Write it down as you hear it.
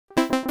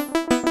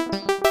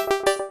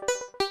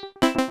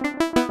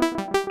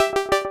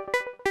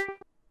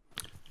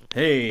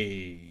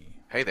Hey.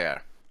 Hey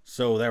there.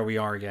 So there we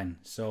are again.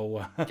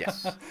 So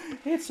Yes.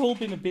 it's all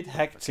been a bit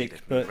hectic,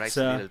 Let me but raise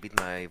a little bit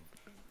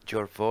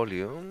your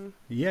volume.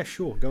 yeah,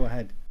 sure, go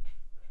ahead.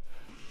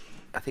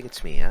 I think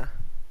it's me, huh?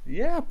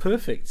 Yeah,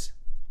 perfect.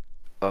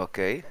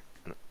 Okay.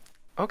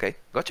 Okay,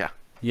 gotcha.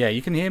 Yeah,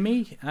 you can hear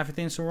me.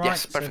 Everything's all right.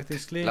 Yes, perfect.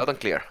 Everything's clear. Loud and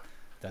clear.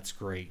 That's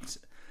great.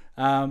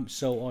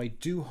 So I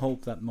do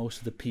hope that most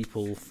of the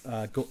people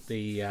got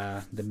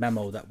the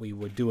memo that we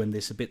were doing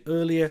this a bit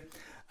earlier.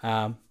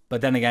 But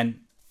then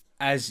again,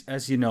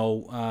 as you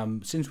know,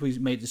 since we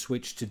made the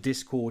switch to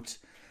Discord,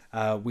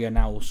 we are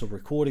now also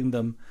recording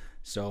them.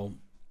 So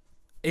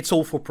it's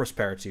all for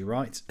prosperity,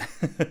 right?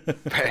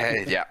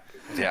 Yeah.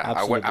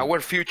 Absolutely. Our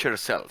future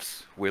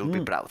selves will be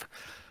proud.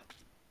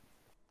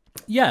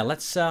 Yeah,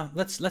 let's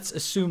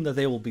assume that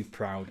they will be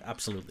proud.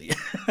 Absolutely.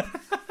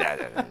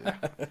 Yeah.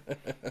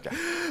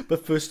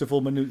 But first of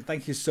all, Manu,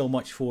 thank you so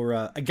much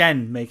for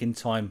again making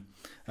time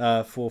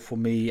for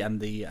me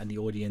and the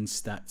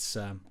audience. That's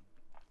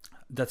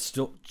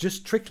still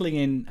just trickling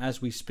in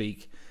as we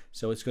speak.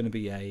 So it's going to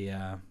be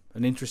an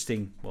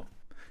interesting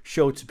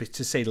show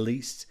to say the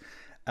least.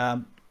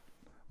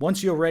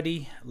 Once you're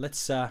ready,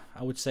 I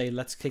would say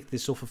let's kick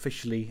this off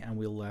officially, and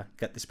we'll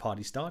get this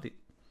party started.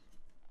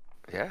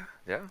 Yeah.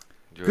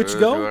 Good to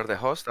go. You are the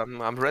host.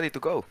 I'm ready to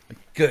go.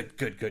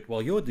 Good.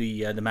 Well, you're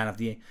the man of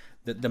the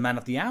man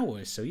of the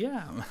hour. So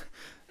yeah,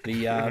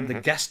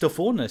 the guest of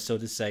honor, so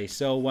to say.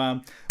 So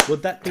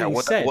with that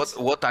being said,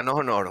 what an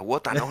honor!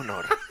 What an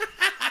honor!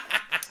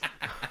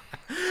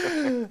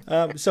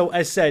 So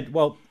as said,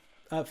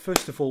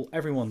 first of all,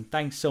 everyone,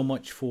 thanks so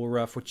much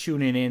for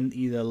tuning in,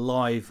 either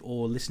live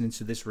or listening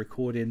to this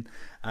recording.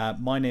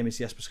 My name is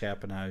Jesper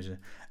Scherpenhuizen,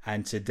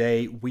 and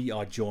today we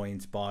are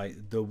joined by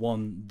the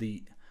one,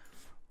 the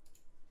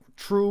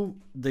true,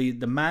 the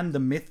man, the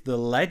myth, the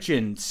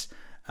legend,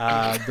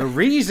 the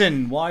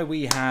reason why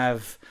we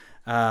have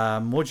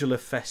modular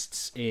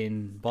fests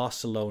in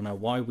Barcelona,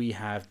 why we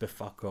have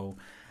Befaco,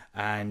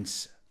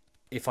 and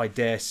if I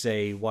dare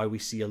say, why we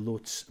see a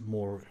lot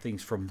more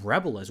things from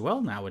Rebel as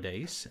well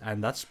nowadays,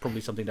 and that's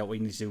probably something that we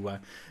need to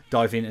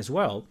dive in as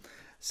well.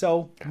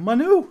 So,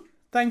 Manu,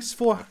 thanks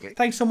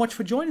so much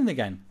for joining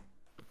again.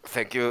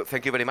 Thank you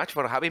very much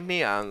for having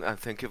me, and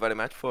thank you very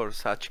much for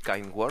such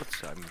kind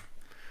words.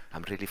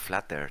 I'm really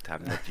flattered.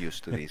 I'm not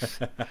used to this.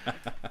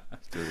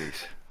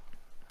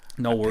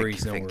 No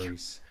worries.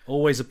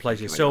 Always a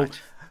pleasure. So,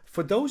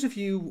 for those of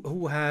you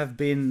who have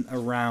been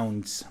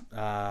around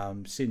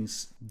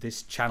since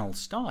this channel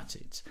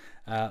started,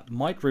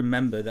 might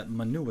remember that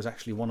Manu was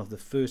actually one of the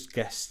first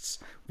guests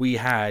we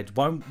had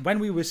when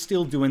we were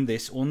still doing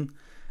this on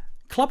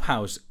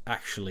Clubhouse,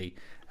 actually,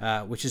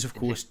 which is, of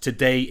course,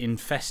 today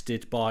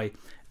infested by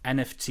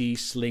NFT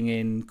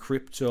slinging,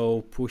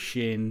 crypto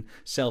pushing,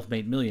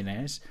 self-made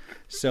millionaires.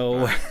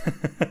 So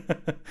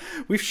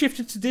we've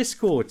shifted to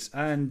Discord,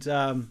 and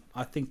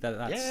I think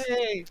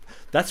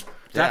that's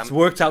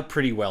worked out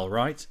pretty well,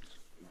 right?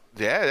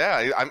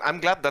 Yeah.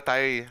 I'm glad that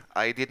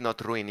I did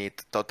not ruin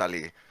it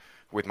totally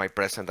with my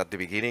present at the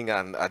beginning,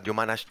 and you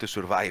managed to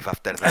survive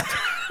after that.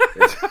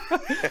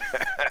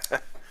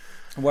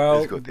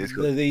 Well, it's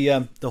good.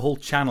 The whole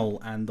channel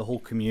and the whole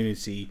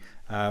community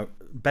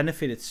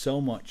benefited so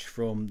much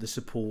from the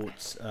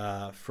support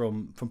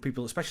from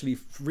people, especially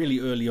really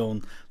early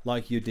on,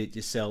 like you did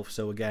yourself.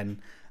 So again,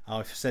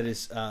 I've said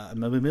this a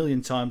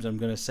million times. I'm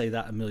going to say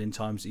that a million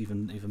times,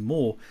 even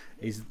more.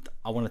 Is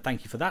I want to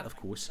thank you for that, of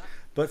course.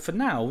 But for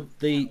now,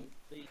 the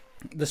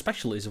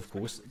special is, of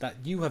course, that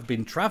you have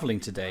been traveling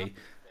today,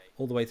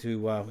 all the way to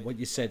what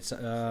you said.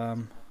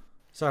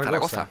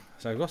 Zaragoza,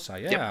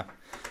 yeah. Yep.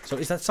 So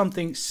is that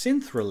something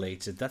synth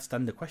related? That's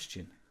then the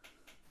question.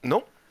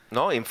 No.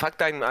 In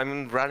fact,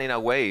 I'm running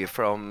away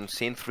from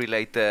synth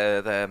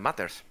related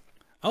matters.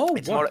 Oh,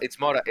 it's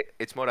more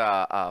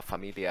a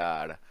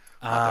familiar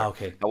matter.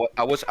 Okay.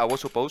 I was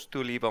supposed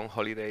to leave on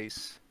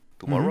holidays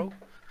tomorrow.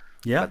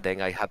 Yeah. But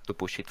then I had to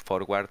push it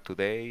forward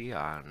today,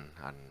 and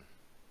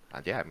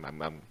yeah,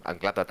 I'm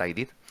glad that I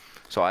did.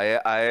 So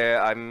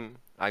I'm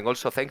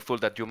also thankful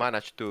that you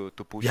managed to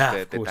push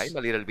the time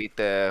a little bit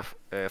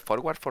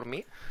forward for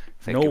me.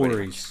 No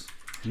worries.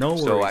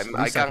 So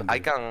I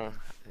can.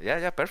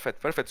 Yeah,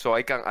 perfect. So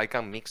I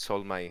can mix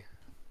all my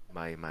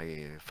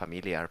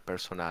familiar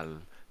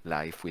personal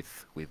life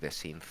with the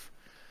synth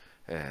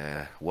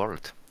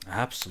world.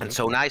 Absolutely. And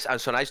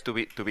so nice to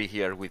be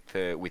here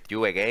with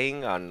you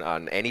again,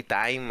 and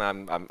anytime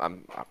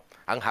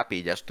I'm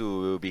happy just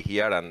to be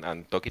here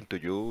and talking to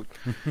you.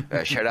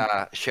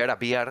 Share a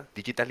beer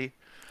digitally.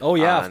 Oh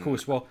yeah, of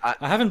course. Well,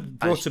 I haven't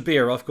brought a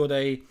beer. I've got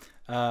a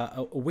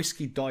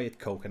whiskey Diet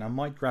Coke, and I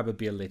might grab a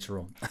beer later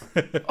on.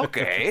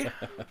 Okay.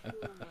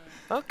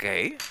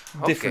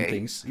 Different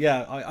things.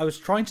 Yeah, I was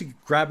trying to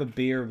grab a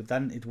beer, but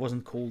then it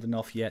wasn't cold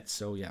enough yet.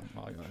 So yeah,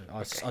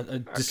 I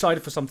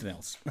decided for something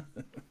else.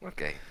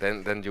 Okay,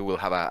 then you will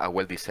have a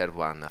well-deserved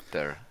one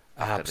after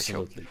the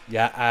show.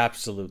 Yeah,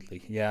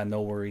 absolutely. Yeah,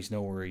 no worries.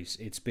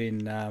 It's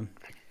been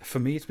For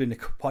me, it's been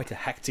quite a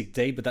hectic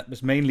day, but that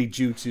was mainly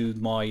due to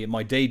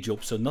my day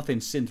job, so nothing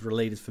synth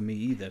related for me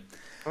either.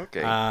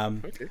 Okay.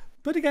 Okay.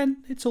 But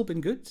again, it's all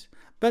been good.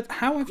 But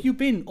how have you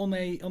been on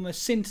a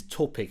synth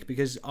topic?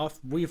 Because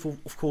we've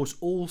of course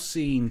all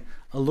seen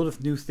a lot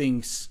of new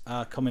things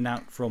coming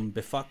out from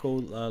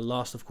Befaco.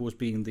 Last, of course,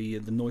 being the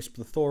noise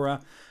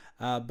plethora.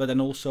 But then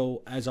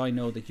also, as I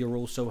know that you're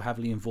also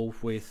heavily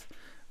involved with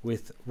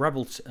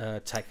Rebel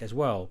Tech as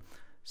well.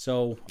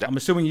 So I'm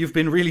assuming you've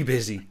been really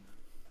busy.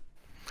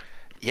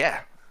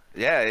 Yeah.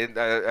 Yeah.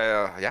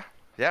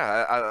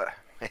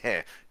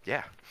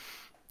 Yeah.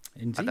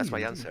 Indeed. And that's my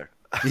answer.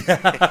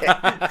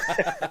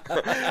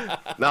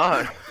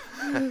 No.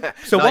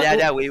 So no,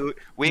 yeah.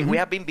 We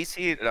have been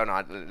busy. No,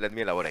 let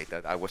me elaborate.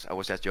 I was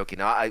just joking.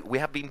 No, we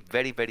have been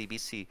very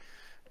busy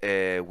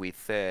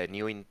with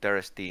new,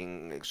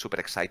 interesting, super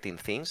exciting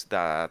things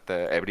that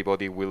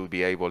everybody will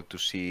be able to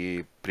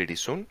see pretty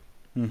soon.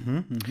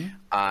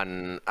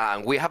 And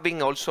we have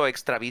been also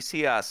extra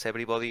busy as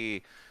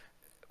everybody.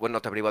 Well,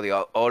 not everybody.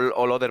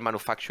 All other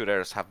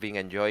manufacturers have been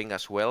enjoying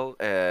as well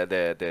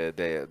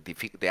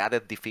the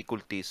added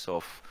difficulties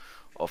of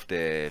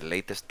the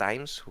latest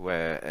times,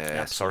 where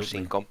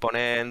sourcing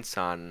components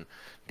and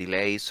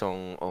delays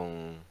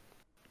on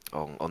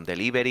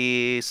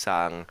deliveries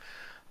and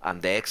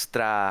the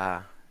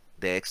extra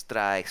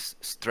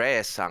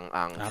stress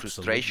and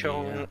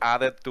frustration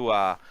added to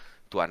a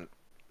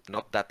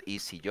not that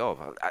easy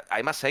job.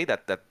 I must say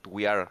that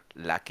we are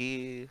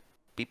lucky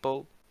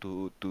people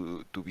to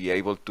be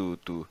able to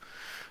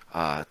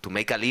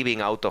make a living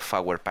out of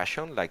our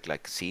passion, like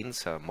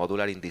synths,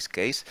 modular in this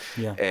case.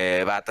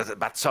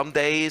 But some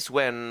days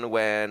when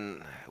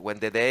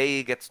the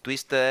day gets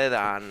twisted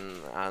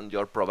and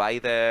your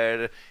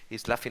provider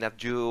is laughing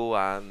at you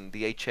and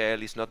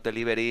DHL is not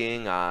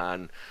delivering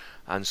and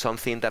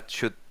something that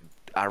should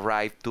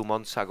arrive 2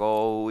 months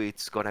ago,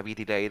 it's gonna be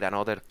delayed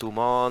another 2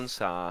 months,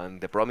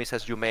 and the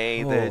promises you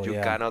made you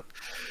cannot,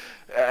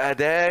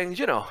 then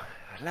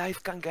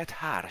life can get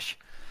harsh.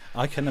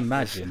 I can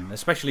imagine,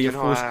 especially of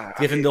course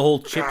given the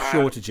whole chip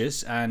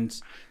shortages, and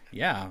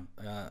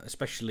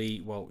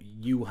especially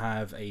you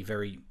have a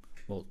very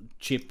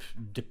chip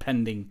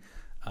depending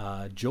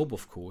job,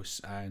 of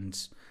course, and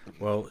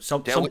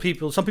some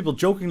people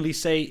jokingly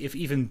say if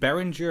even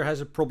Behringer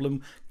has a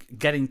problem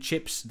getting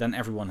chips, then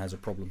everyone has a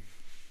problem.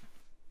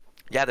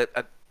 Yeah,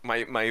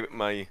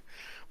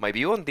 my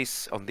view on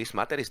this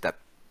matter is that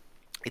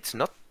it's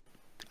not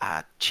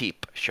a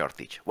chip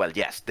shortage. Well,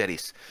 yes, there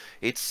is.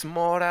 It's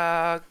more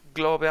a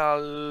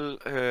global.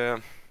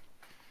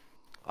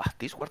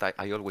 This word,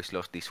 I always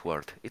lost this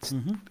word. It's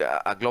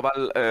a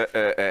global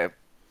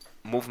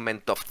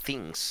movement of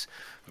things,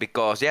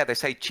 because they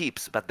say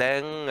chips, but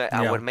then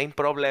our main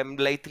problem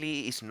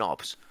lately is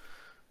knobs.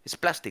 It's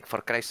plastic, for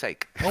Christ's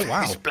sake. Oh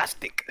wow! It's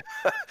plastic.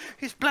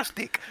 It's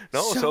plastic.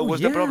 No, so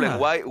what's the problem?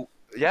 Why?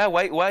 Yeah,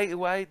 why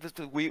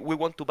we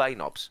want to buy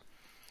knobs?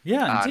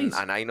 Yeah, indeed.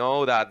 And I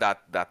know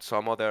that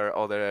some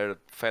other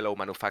fellow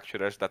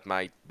manufacturers that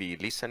might be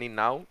listening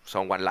now,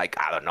 someone like,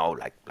 I don't know,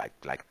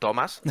 like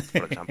Thomas,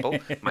 for example,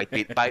 might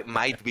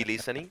be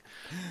listening.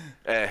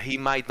 He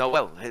might know,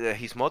 well,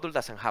 his model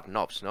doesn't have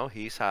knobs, no?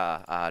 He's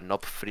a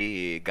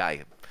knob-free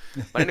guy.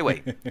 But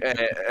anyway,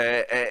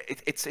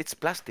 it's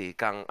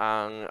plastic,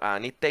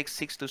 and it takes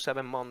 6 to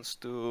 7 months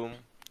to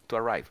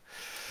arrive.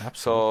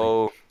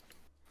 Absolutely.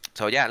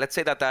 So yeah, let's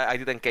say that I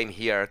didn't came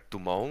here to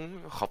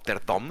moan,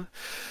 Hopperdom,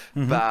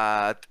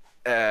 but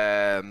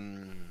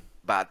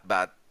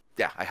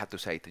yeah, I had to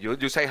say it.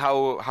 You say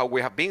how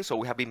we have been. So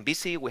we have been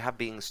busy, we have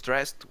been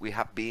stressed, we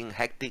have been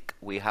hectic,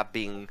 we have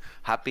been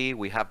happy,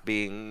 we have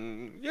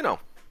been,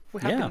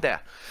 we have been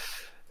there.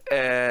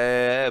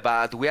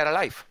 But we are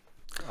alive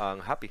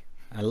and happy.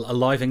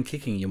 Alive and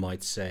kicking, you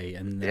might say,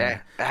 and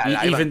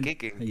alive and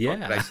kicking.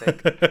 Yeah.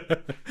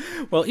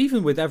 Well,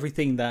 even with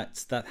everything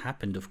that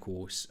happened, of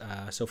course.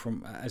 So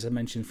from, as I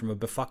mentioned, from a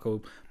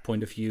Befaco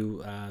point of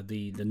view,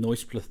 the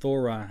noise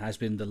plethora has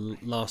been the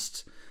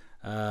last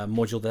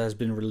module that has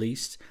been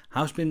released.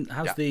 How's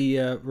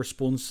the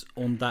response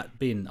on that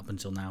been up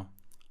until now?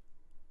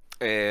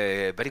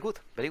 Very good.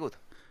 Very good.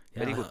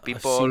 Yeah, very good.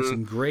 I've seen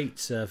some great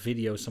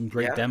videos, some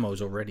great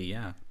demos already.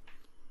 Yeah.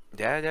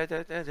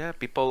 Yeah.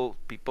 People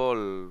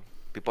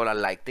are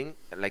liking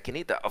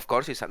it. Of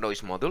course, it's a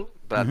noise module,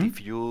 but if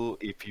you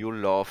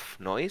love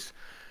noise,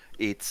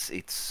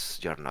 it's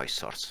your noise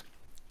source.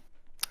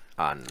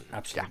 And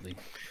absolutely.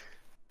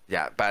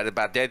 Yeah, but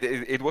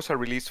it was a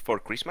release for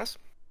Christmas.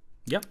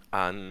 Yeah.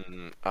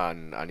 And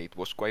it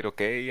was quite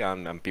okay,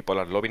 and people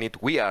are loving it.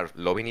 We are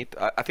loving it.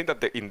 I think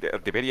that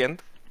at the very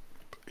end,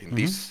 in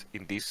this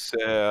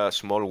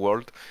small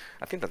world,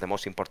 I think that the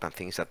most important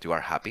thing is that you are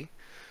happy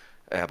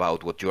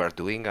about what you are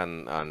doing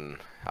and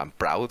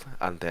proud,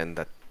 and then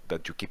that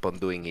you keep on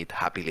doing it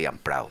happily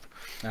and proud.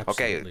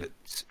 Absolutely. Okay,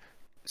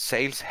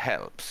 sales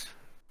helps,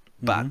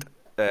 but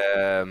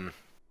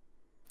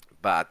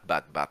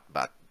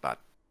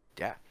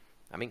yeah,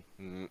 I mean,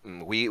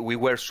 we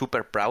were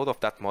super proud of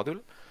that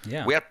module.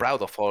 Yeah, we are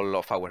proud of all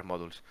of our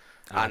modules.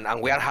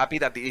 And we are happy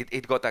that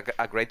it got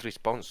a great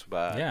response.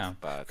 But yeah,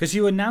 because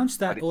you announced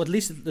that, or at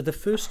least the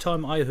first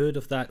time I heard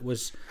of that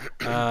was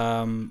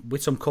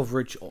with some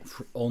coverage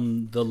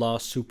on the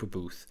last Super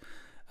Booth,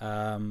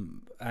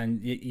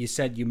 and you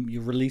said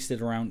you released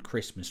it around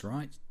Christmas,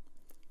 right?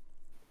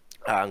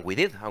 And we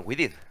did.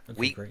 Okay,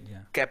 We great, yeah.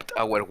 kept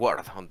our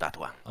word on that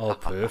one. Oh,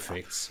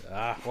 perfect.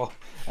 Well,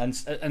 and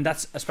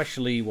that's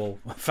especially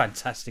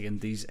fantastic in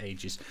these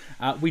ages.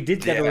 We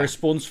did get a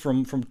response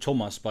from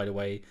Thomas, by the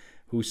way,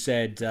 who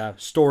said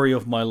 "story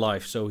of my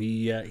life." So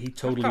he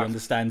totally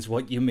understands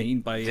what you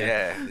mean by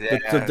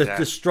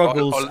the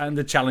struggles and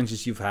the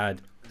challenges you've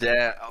had.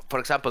 For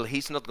example,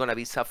 he's not gonna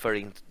be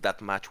suffering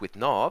that much with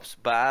knobs,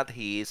 but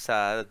he's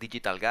a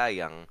digital guy,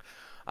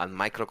 and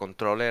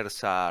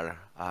microcontrollers are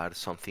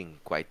something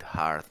quite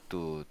hard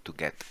to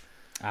get.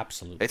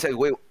 Absolutely.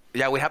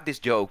 We have this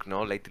joke,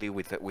 no, lately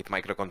with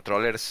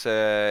microcontrollers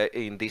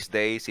in these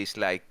days. It's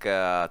like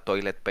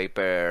toilet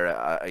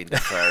paper in the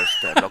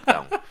first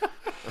lockdown.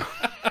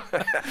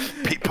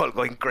 People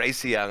going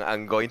crazy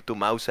and going to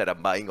Mauser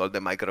and buying all the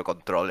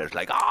microcontrollers,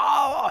 like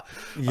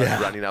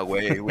and running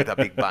away with a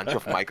big bunch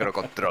of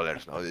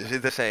microcontrollers. No,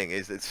 it's the same.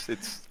 It's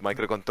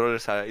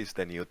microcontrollers is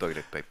the new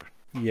toilet paper.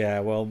 Yeah,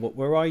 well,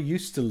 where I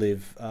used to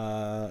live,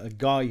 a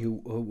guy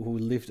who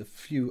lived a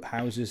few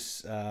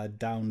houses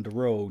down the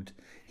road,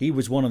 he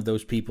was one of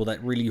those people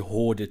that really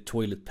hoarded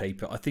toilet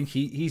paper. I think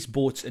he's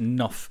bought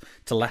enough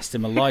to last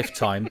him a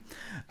lifetime.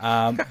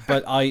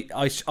 But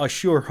I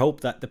sure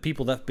hope that the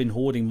people that have been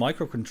hoarding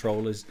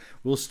microcontrollers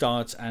will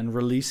start and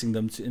releasing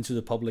them into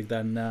the public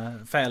then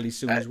fairly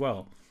soon as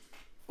well.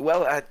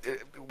 Well,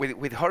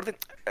 with hoarding...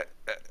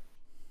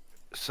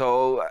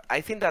 So I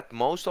think that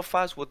most of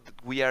us, what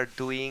we are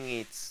doing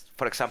is,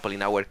 for example,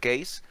 in our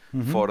case,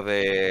 for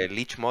the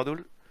Leech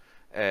module,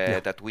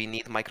 that we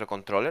need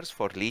microcontrollers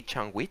for Leech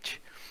and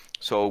Witch.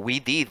 So we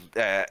did,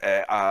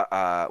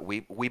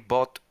 we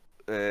bought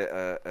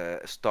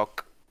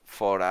stock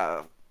for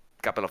a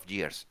couple of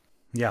years.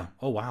 Yeah.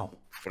 Oh, wow.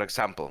 For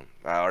example,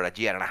 or a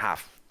year and a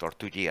half or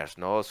 2 years,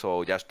 no?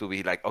 So just to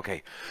be like,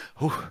 okay,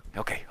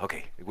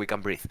 we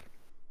can breathe.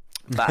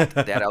 But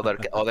there are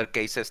other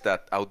cases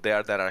that out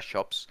there are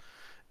shops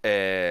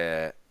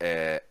that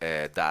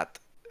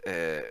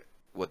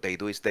what they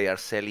do is they are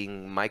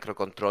selling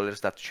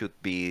microcontrollers that should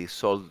be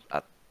sold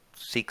at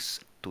 6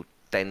 to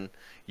 10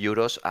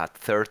 euros at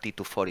 30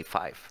 to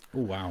 45.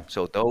 Oh, wow.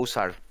 So those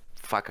are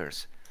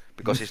fuckers.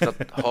 Because it's not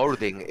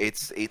hoarding,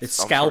 it's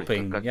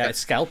scalping. It's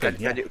scalping.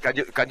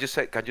 Can you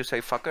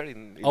say fucker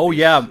in oh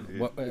yeah,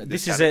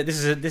 this is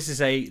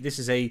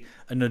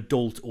an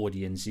adult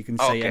audience. You can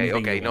say anything.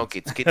 Okay, no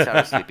kids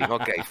are sleeping.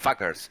 Okay,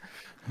 fuckers.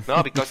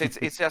 No, because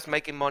it's just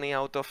making money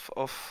out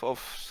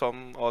of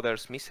some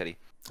others' misery.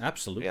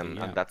 Absolutely, and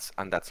that's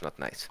not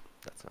nice.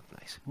 That's not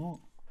nice. Oh.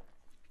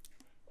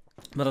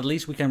 But at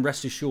least we can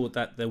rest assured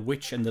that the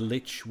Witch and the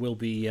Lich will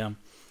be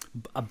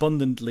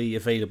abundantly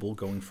available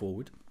going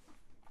forward.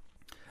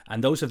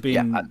 And those have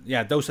been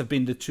those have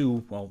been the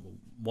two,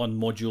 one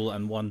module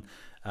and one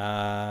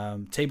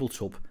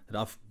tabletop that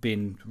I've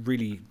been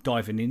really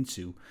diving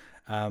into.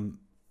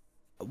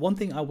 One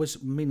thing I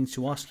was meaning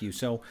to ask you,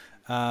 so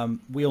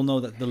we all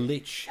know that the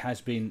Lich has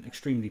been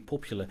extremely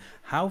popular.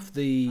 How have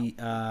the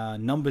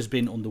numbers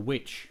been on the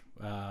Witch?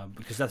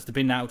 Because that's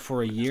been out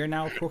for a year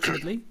now,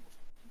 approximately.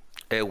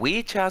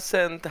 Witch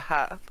hasn't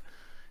had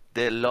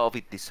the love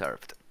it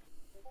deserved,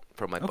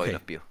 from my point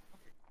of view.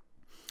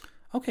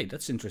 Okay,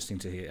 that's interesting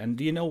to hear. And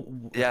do you know?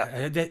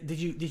 Yeah. Did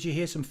you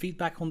hear some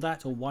feedback on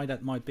that, or why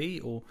that might be?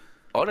 Or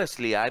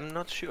honestly, I'm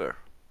not sure.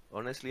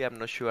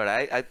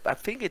 I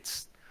think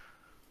it's.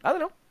 I don't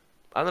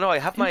know. I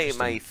have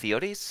my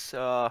theories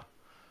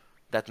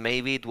that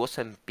maybe it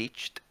wasn't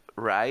pitched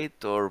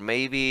right, or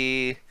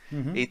maybe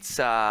it's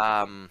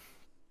a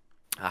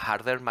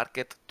harder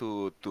market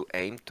to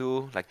aim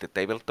to, like the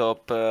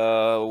tabletop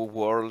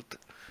world.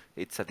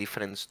 It's a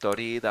different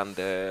story than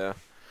than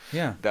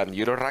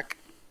Eurorack.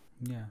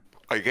 Yeah,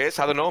 I guess,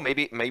 I don't know.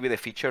 Maybe the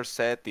feature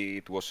set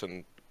it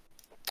wasn't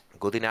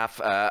good enough.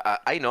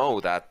 I know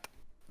that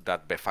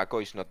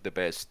Befaco is not the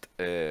best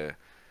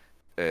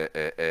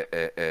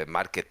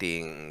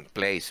marketing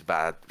place,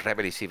 but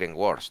Rebel is even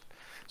worse.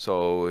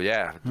 So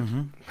yeah,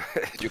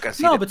 you can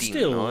see. No, the but team,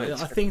 still, no?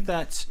 I think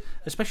that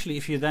especially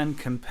if you then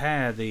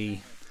compare the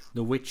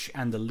Witch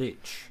and the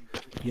Lich,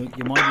 you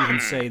might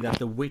even say that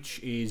the Witch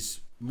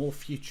is more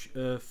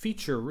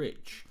feature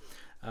rich.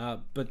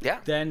 But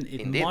then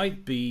it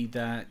might be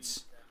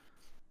that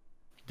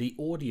the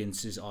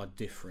audiences are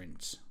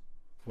different,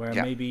 where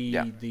maybe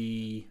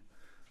the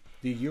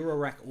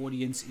Eurorack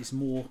audience is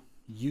more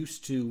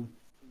used to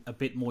a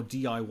bit more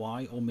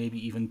DIY, or maybe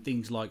even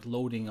things like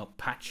loading up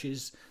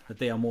patches, that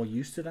they are more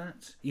used to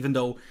that. Even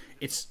though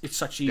it's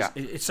such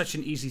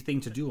an easy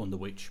thing to do on the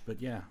Witch,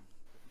 but yeah.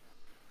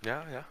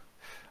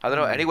 I don't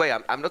know. Anyway,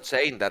 I'm not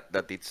saying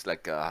that it's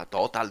like a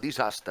total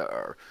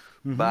disaster.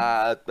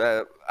 But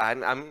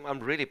I'm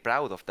really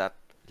proud of that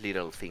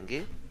little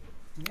thingy,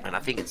 and I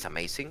think it's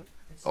amazing,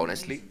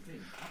 honestly.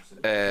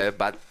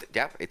 But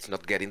yeah, it's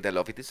not getting the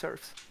love it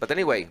deserves. But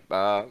anyway,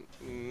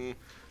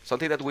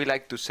 something that we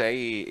like to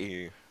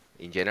say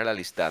in general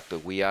is that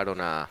we are on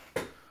a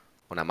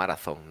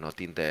marathon, not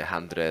in the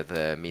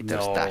 100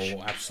 meters dash.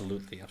 No,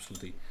 absolutely,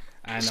 absolutely.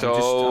 And I'm just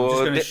So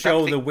going to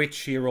show that the witch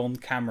here on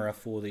camera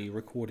for the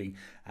recording,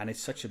 and it's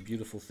such a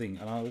beautiful thing.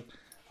 And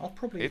I'll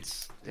probably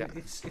it's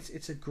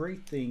a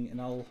great thing,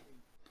 and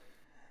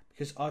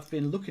because I've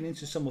been looking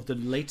into some of the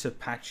later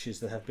patches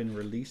that have been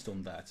released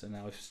on that, and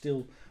I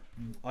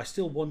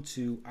still want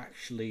to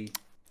actually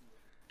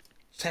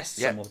test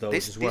some of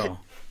those as well.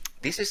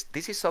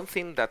 This is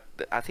something that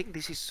I think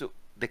this is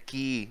the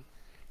key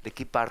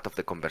part of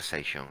the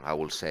conversation, I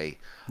will say.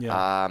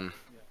 Yeah.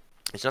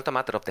 It's not a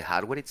matter of the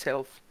hardware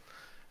itself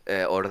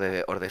or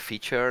the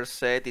feature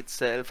set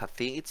itself. I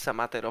think it's a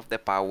matter of the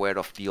power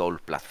of the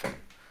old platform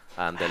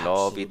and the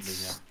love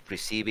it's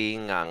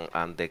receiving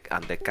and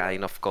the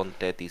kind of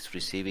content it's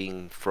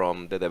receiving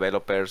from the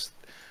developers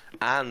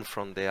and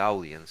from the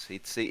audience.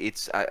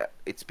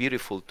 It's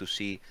beautiful to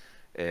see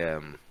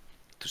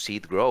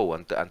it grow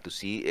and to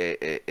see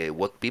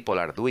what people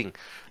are doing,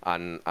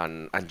 and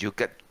you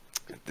get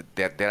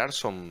there are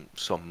some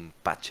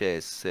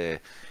patches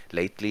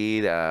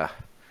lately.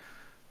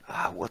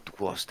 What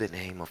was the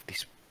name of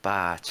this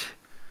patch?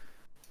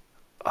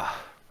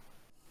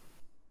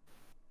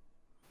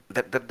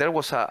 There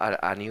was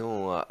a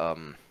new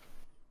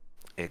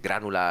a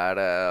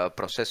granular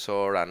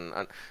processor,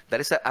 and there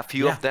is a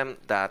few of them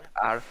that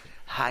are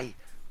high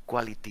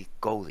quality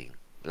coding.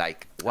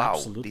 Like,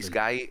 wow, this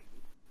guy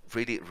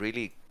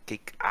really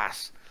kick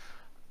ass,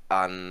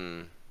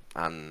 and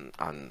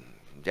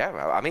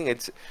yeah, I mean,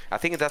 I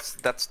think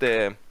that's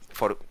the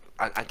for.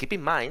 And keep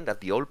in mind that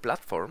the old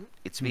platform,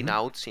 it's been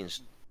out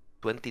since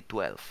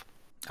 2012.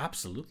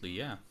 Absolutely,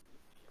 yeah.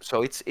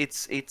 So it's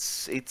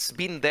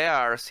been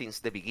there since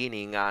the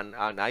beginning,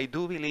 and I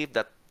do believe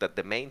that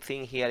the main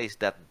thing here is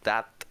that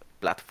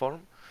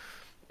platform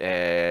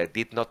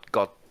did not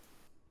got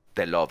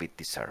the love it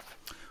deserved.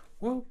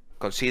 Well,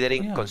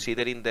 considering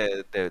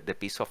the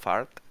piece of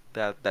art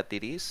that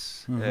it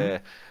is,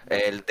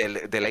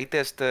 the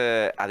latest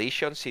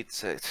additions,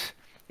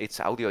 it's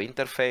audio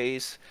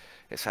interface.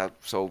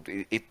 So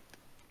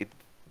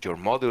your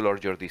module or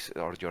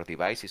your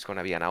device is going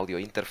to be an audio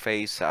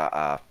interface.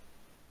 I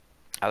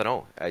don't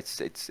know.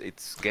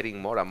 It's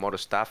getting more and more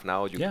stuff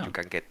now. You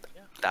can get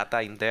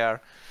data in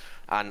there,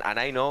 and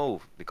I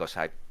know because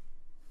I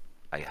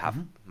have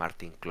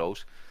Martin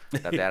close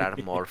that there are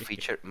more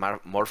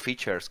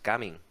features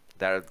coming.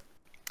 There,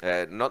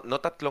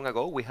 not that long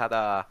ago we had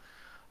a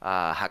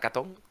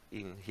hackathon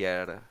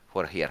there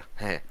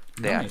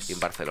in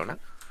Barcelona.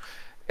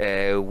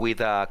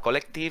 With a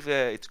collective,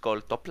 it's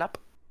called TopLab.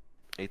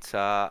 It's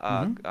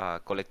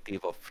a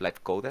collective of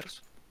live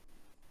coders.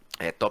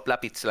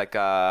 TopLab, it's like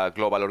a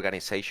global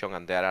organization,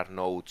 and there are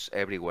nodes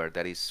everywhere.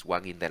 There is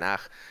one in Den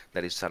Haag,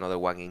 there is another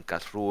one in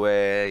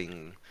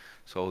Karlsruhe.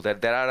 So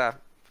there are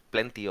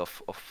plenty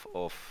of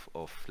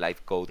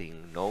live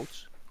coding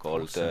nodes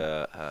called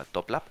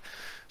TopLab.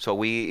 So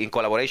we, in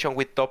collaboration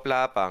with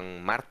TopLab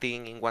and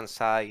Martin in one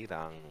side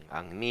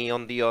and me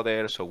on the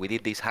other, so we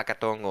did this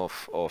hackathon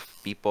of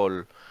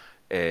people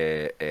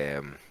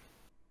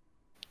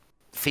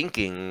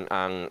thinking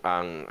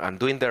and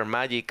doing their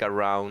magic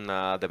around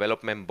a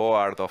development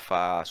board of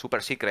a super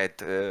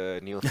secret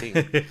new thing.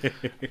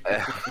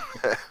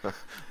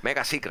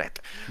 Mega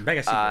secret.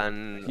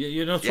 And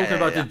you're not talking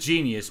about the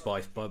Genius by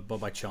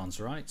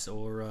chance, right?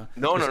 Or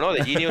no,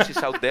 the Genius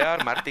is out there.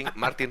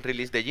 Martin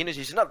released the Genius.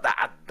 It's not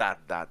that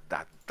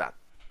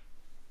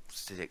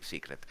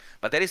secret,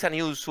 but there is a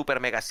new super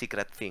mega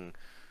secret thing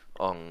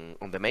on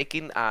the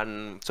making,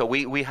 and so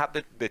we have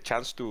the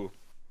chance to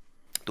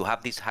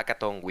have this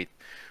hackathon with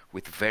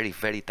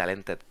very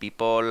talented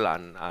people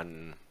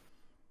and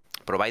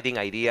providing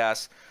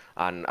ideas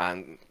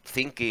and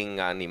thinking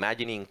and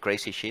imagining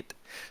crazy shit.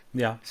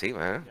 Yeah. See,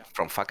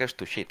 from fuckers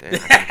to shit.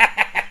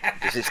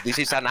 This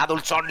is an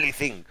adults only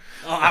thing.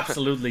 Oh,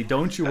 absolutely.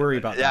 Don't you worry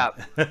about that.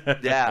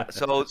 Yeah.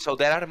 So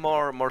there are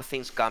more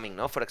things coming.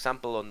 No, for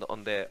example,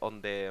 on the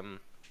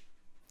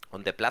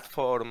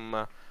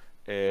platform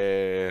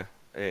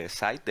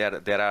side,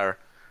 there are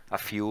a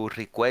few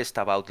requests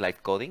about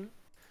live coding.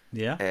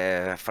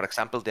 Yeah. For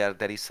example, there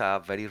is a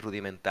very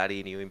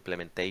rudimentary new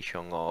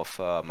implementation of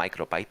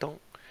MicroPython.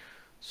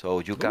 So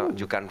you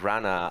can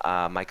run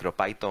a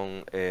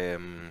MicroPython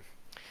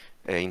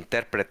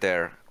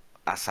interpreter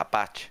as a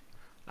patch,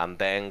 and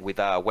then with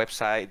a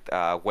website,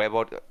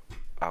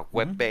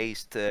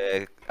 web-based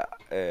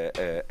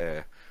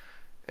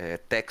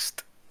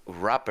text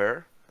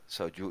wrapper.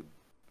 So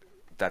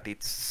that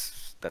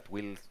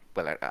will.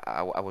 Well,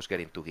 I was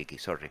getting too geeky.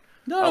 Sorry.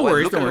 No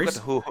worries.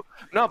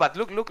 No, but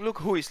look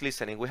who is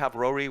listening. We have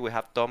Rory, we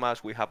have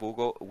Thomas, we have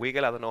Hugo,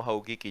 Wiggle. I don't know how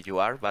geeky you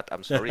are, but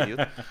I'm sorry,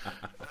 dude.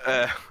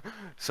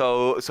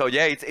 So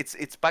yeah,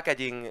 it's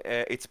packaging.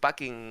 It's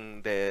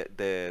packing the.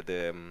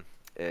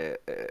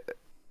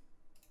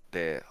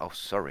 Oh,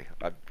 sorry.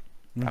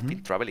 I've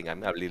been traveling.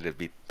 I'm a little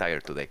bit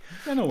tired today.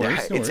 Yeah, no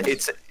worries.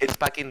 It's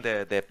packing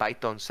the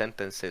Python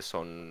sentences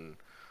on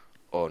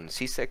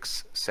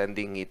sysex,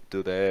 sending it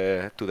to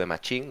the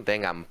machine,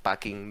 then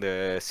unpacking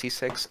the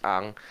sysex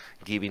and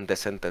giving the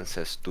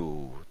sentences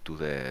to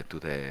the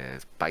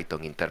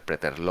Python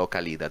interpreter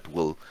locally that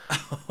will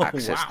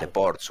access the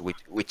ports,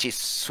 which is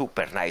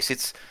super nice.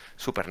 It's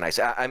super nice.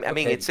 I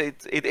mean,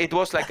 it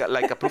was like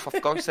a proof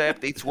of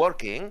concept. It's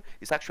working.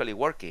 It's actually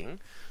working,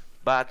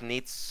 but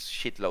needs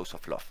shitloads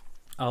of love.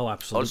 Oh,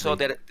 absolutely. Also,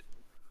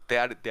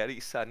 there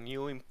is a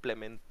new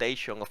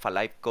implementation of a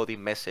live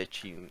coding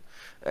message in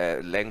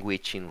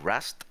language in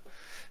Rust,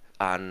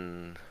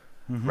 and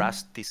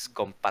Rust is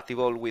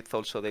compatible with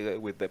also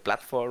with the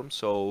platform.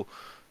 So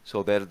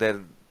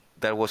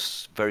there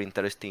was very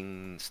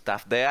interesting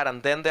stuff there,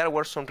 and then there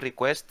were some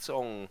requests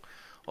on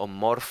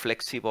more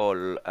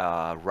flexible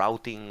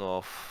routing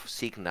of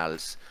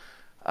signals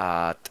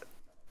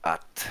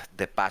at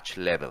the patch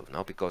level,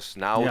 no? Because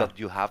now that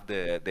you have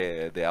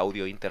the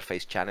audio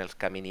interface channels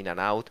coming in and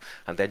out,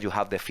 and then you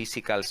have the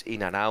physicals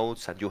in and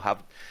outs, and you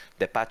have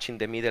the patch in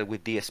the middle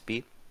with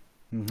DSP.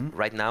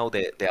 Right now,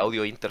 the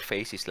audio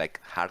interface is like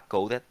hard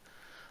coded,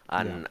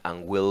 and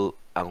it will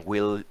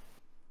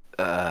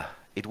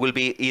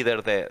be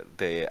either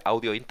the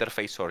audio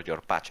interface or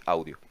your patch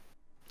audio.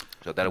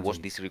 So there was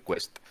this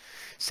request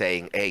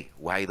saying, hey,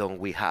 why don't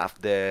we have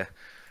the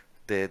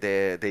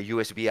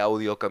USB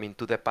audio coming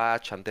to the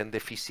patch, and then the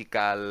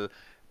physical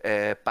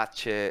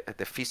patch,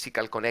 the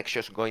physical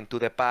connections going to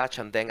the patch,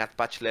 and then at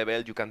patch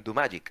level you can do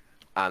magic.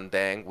 And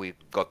then we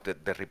got the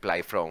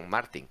reply from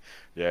Martin.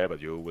 Yeah, but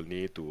you will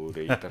need to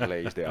the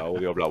interlace, the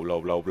audio, blah,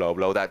 blah, blah, blah,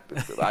 blah. That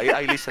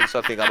I listened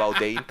something about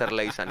the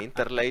interlace, and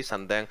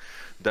then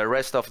the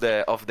rest of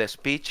the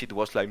speech, it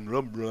was like, blah,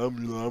 blah,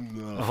 blah,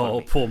 blah.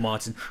 Oh, poor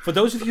Martin. For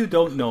those of you who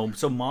don't know,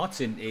 so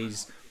Martin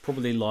is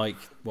probably like,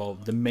 well,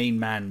 the main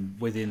man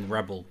within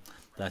Rebel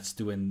that's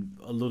doing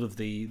a lot of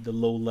the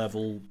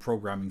low-level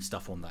programming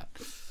stuff on that.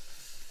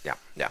 Yeah.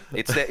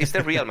 It's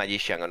the real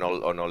magician on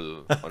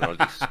all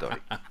this story.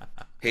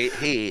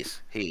 He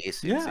is.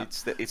 Yeah.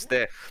 It's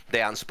the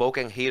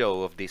unspoken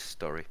hero of this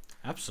story.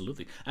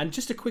 Absolutely. And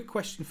just a quick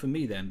question for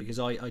me then, because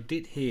I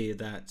did hear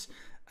that,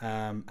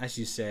 as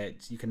you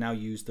said, you can now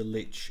use the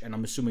Lich, and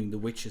I'm assuming the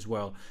Witch as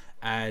well,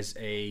 as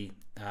an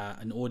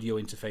audio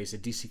interface, a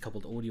DC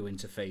coupled audio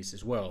interface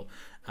as well.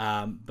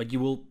 But you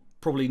will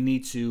probably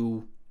need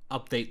to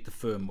update the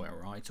firmware,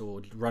 right?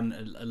 Or run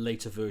a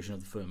later version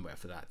of the firmware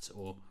for that,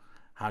 or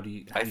how do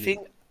you?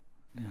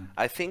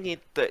 I think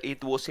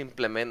it was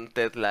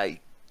implemented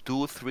like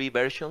 2-3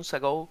 versions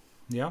ago.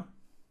 Yeah.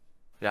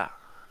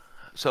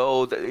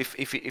 So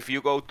if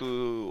you go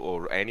to,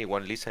 or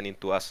anyone listening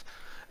to us,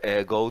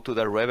 go to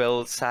the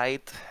Rebel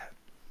site,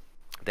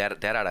 there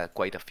are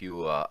quite a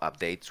few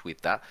updates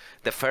with that.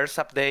 The first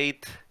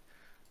update,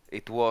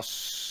 it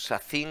was a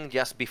thing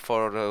just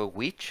before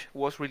Witch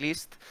was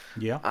released.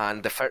 Yeah.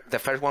 And the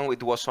first one,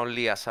 it was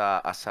only as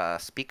a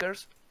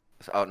speakers.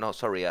 Oh no,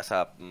 sorry, as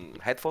a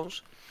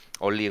headphones,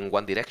 only in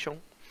one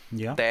direction.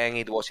 Yeah. Then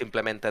it was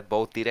implemented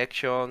both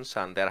directions,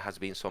 and there has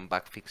been some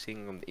bug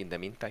fixing in the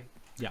meantime.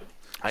 Yeah.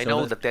 I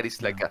know that there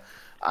is like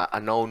a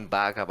known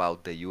bug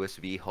about the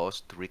USB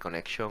host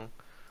reconnection.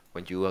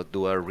 When you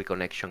do a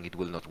reconnection, it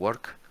will not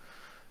work.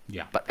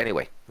 Yeah. But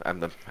anyway, I'm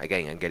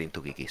getting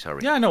too geeky.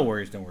 Sorry. Yeah, no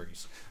worries.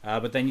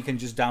 But then you can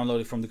just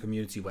download it from the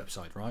community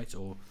website, right?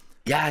 Or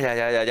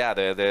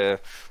Yeah.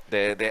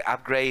 The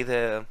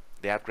upgrade.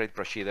 The upgrade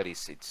procedure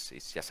is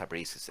just a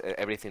breeze. It's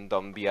everything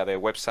done via the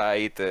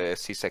website.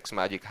 CSX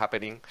magic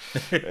happening.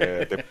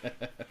 Yeah.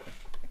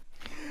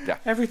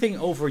 Everything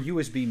over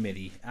USB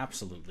MIDI.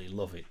 Absolutely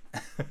love it.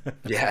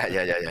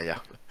 Yeah.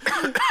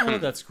 Oh,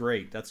 that's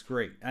great.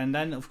 And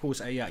then, of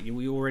course,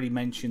 we already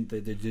mentioned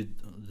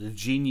the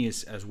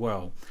Genius as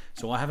well.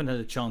 So I haven't had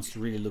a chance to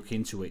really look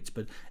into it.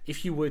 But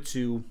if you were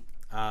to,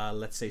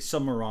 let's say,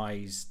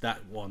 summarize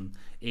that one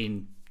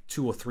in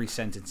 2 or 3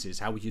 sentences,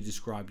 how would you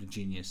describe the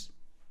Genius?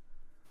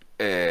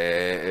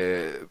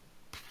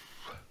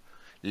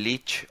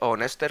 Lich on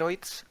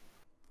steroids.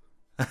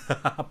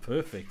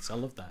 Perfect. I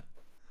love that.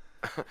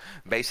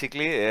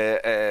 Basically,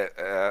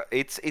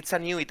 it's a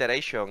new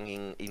iteration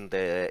in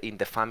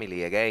the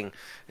family again.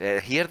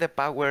 Here, the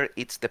power,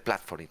 it's the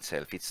platform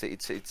itself. It's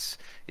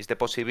the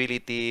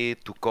possibility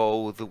to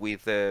code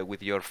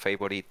with your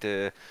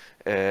favorite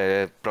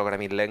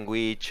programming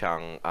language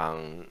and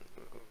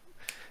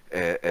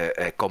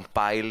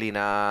compile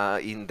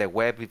in the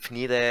web if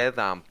needed,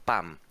 and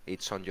bam,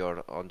 it's on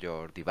your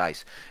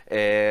device.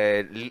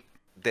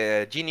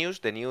 The Genius,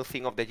 the new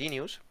thing of the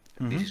Genius.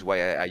 This is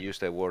why I use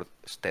the word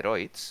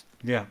steroids.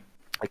 Yeah.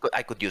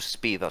 I could use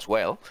speed as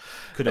well.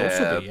 Could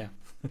also be, yeah.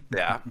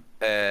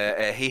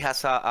 Yeah. He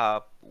has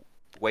a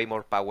way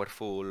more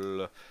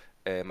powerful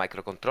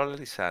microcontroller.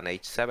 It's an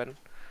H7,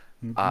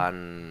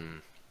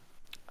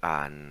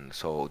 and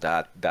so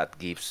that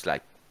gives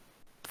like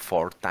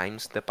 4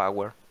 times the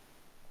power,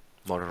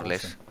 more or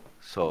less.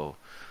 So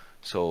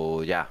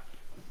yeah.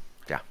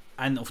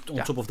 And on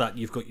top of that,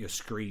 you've got your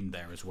screen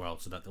there as well,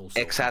 so that also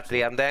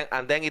exactly, and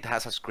then it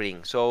has a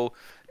screen. So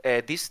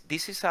this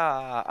is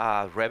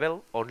a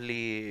Rebel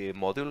only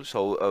module.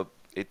 So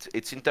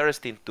it's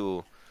interesting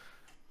to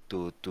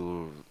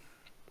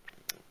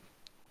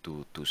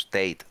to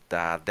state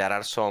that there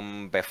are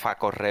some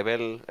Befaco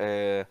Rebel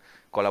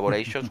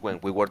collaborations when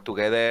we work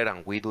together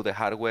and we do the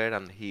hardware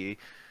and he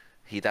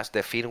does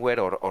the firmware,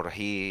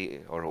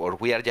 or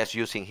we are just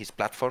using his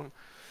platform.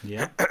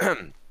 Yeah.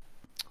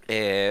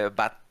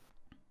 But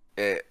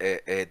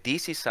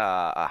this is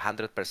a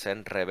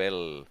 100%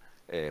 Rebel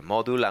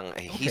module, and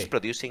he's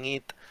producing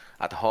it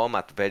at home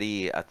at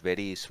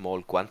very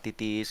small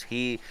quantities.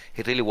 He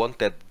really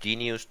wanted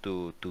Genius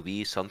to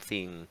be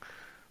something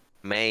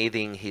made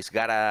in his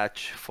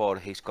garage for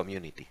his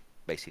community.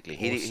 Basically,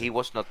 he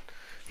was not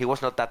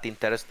that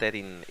interested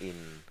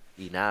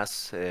in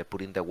us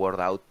putting the word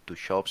out to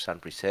shops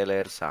and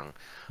resellers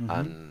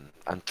and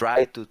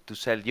try to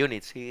sell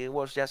units. He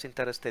was just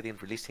interested in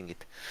releasing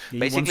it. He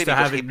Basically, wants to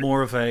have it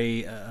more of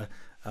a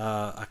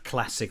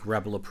classic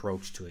Rebel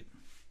approach to it.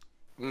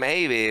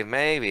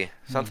 Maybe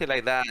something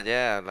like that.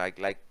 Yeah,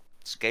 like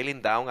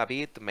scaling down a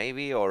bit,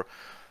 maybe,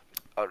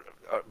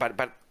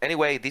 but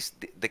anyway,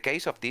 the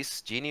case of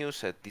this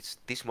Genius,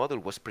 this model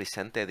was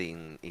presented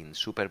in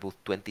Superbooth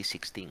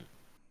 2016.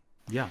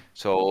 Yeah.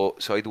 So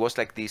it was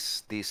like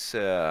this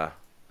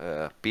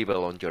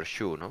pebble on your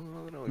shoe, no?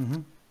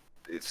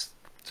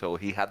 So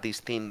he had this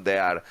thing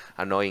there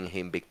annoying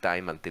him big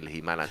time until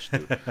he managed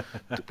to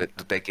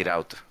take it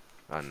out,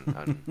 and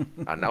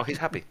now he's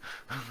happy.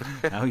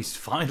 Now he's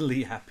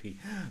finally happy.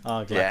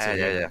 Oh, glad to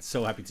hear that.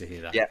 So happy to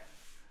hear that. Yeah.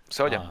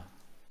 So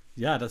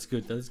yeah, that's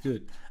good. That's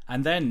good.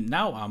 And then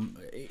now,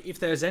 if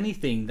there's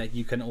anything that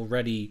you can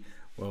already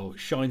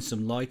shine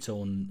some light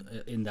on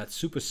in that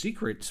super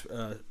secret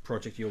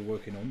project you're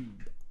working on,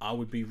 I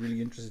would be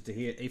really interested to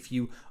hear if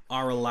you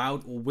are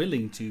allowed or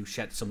willing to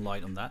shed some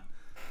light on that.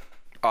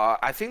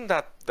 I think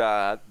that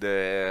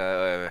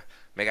the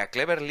mega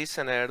clever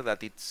listener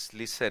that it's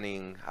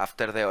listening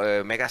after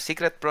the mega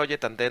secret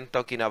project and then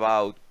talking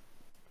about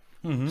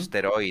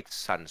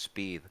steroids and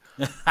speed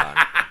and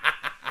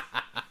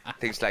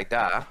things like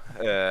that.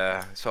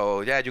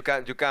 So yeah, you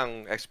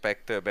can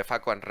expect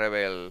Befaco and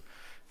Rebel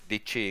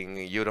ditching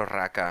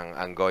Eurorack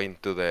and going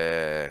to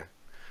the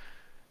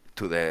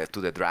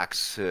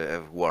drugs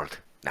world.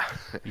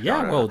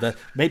 Yeah, well,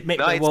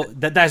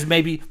 that's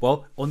maybe.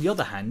 Well, on the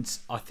other hand,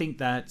 I think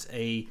that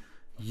a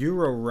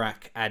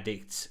Eurorack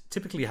addict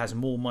typically has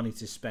more money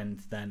to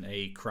spend than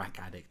a crack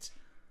addict.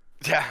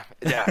 Yeah,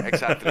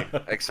 exactly,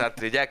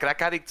 exactly. Yeah, crack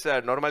addicts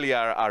normally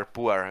are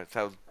poor,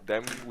 so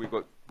then we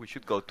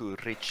should go to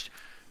rich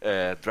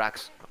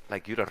drugs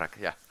like Eurorack.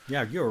 Yeah,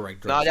 Eurorack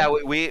drugs. No, yeah,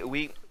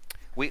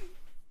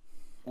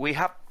 we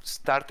have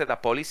started a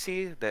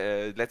policy.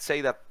 Let's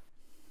say that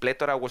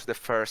Plethora was the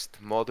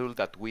first module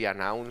that we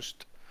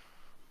announced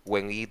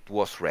when it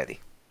was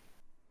ready.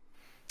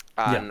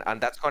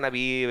 And that's going to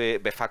be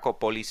Befaco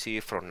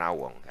policy from now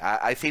on.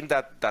 I think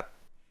that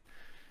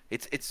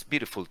it's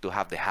beautiful to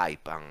have the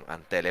hype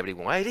and tell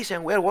everyone, hey,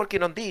 listen, we're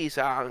working on this,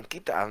 and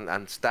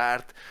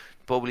start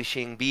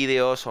publishing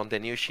videos on the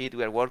new shit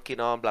we're working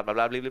on, blah, blah,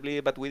 blah, blah, blah,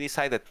 blah. But we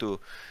decided to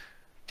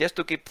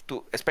keep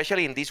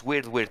especially in these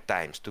weird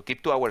times, to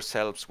keep to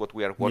ourselves what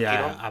we are working on.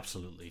 Yeah,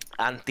 absolutely.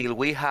 Until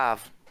we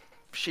have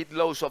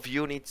shitloads of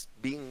units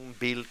being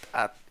built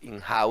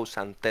in-house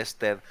and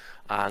tested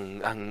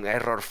and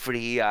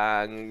error-free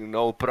and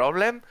no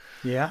problem.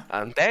 Yeah.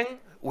 And then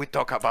we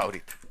talk about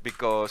it,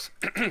 because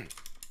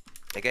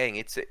again,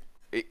 it's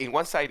in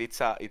one side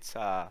it's a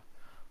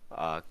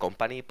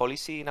company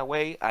policy in a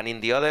way, and in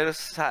the other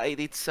side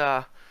it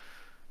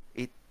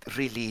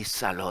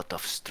releases a lot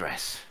of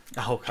stress.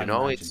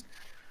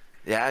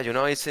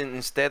 It's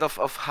instead of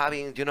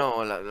having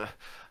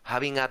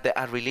having a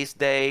release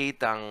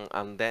date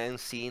and then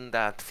seeing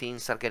that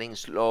things are getting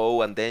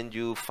slow, and then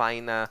you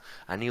find a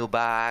new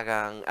bug,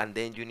 and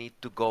then you need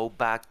to go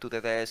back to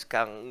the desk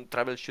and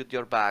troubleshoot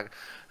your bug,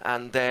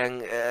 and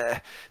then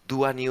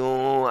do a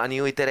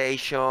new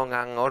iteration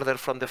and order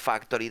from the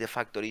factory. The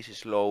factory is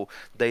slow,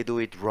 they do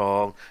it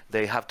wrong,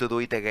 they have to do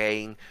it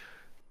again,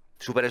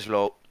 super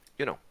slow,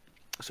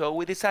 So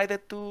we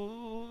decided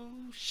to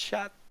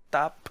shut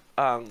up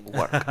and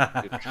work.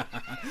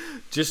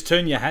 Just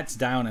turn your hats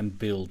down and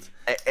build.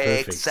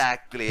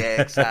 Exactly.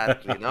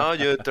 No,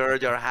 you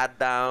turn your hat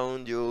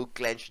down, you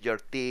clench your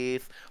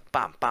teeth,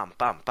 pam,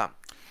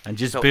 and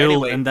just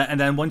build. Anyway, and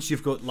then once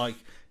you've got like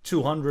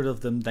 200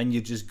 of them, then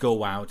you just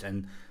go out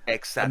and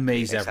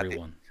amaze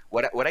everyone.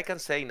 What I can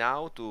say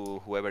now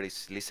to whoever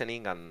is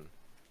listening and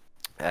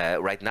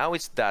right now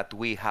is that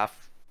we have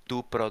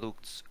 2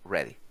 products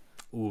ready.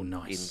 Oh,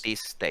 nice. In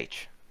this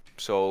stage.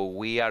 So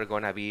we are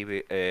gonna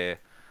be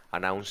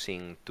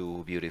announcing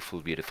 2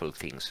 beautiful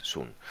things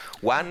soon.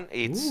 One,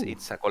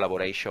 it's a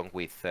collaboration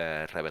with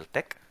Rebel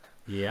Tech.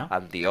 Yeah.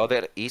 And the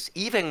other is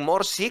even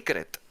more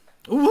secret.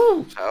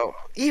 Ooh. So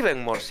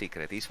even more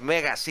secret. It's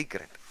mega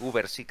secret,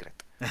 uber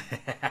secret.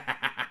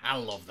 I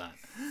love that.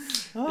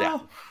 Yeah.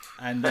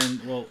 And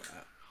then,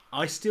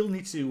 I still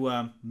need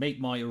to make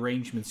my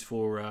arrangements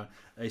for a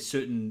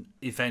certain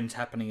event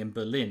happening in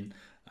Berlin,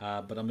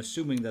 but I'm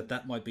assuming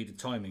that might be the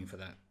timing for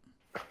that.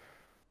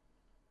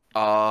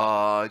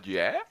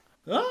 Yeah.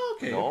 Oh,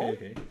 okay, No.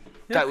 okay.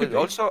 Yeah,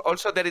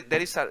 Also there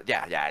is a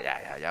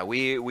yeah.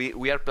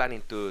 We are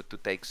planning to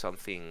take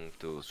something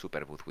to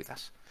Superbooth with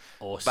us.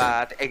 Awesome.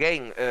 But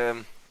again,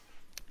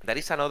 there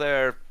is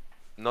another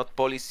not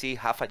policy,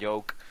 half a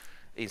joke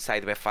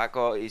inside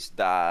Befaco is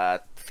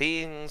that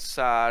things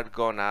are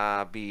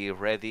gonna be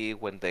ready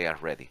when they are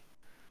ready.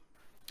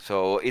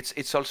 So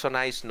it's also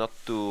nice not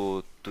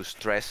to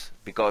stress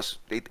because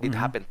it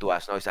happened to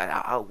us. Now it's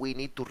like, we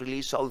need to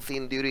release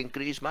something during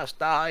Christmas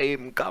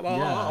time. Come on.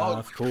 Yeah,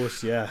 of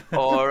course, yeah.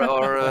 or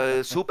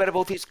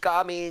Superbooth is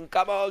coming.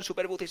 Come on,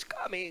 Superbooth is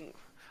coming.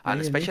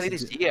 And especially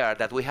this year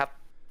that we have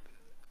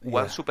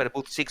one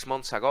Superbooth 6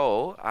 months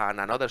ago and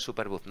another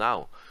Superbooth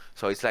now.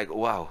 So it's like,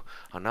 wow,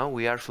 and now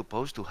we are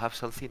supposed to have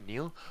something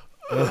new.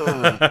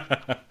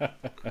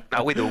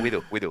 No, we do. we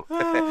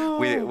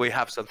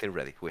have something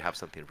ready.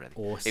 Awesome.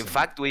 In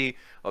fact, we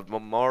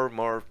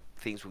more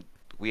things.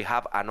 We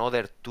have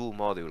another 2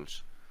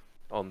 modules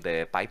on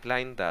the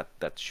pipeline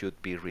that should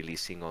be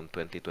releasing on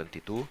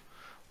 2022,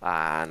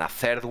 and a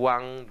third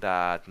one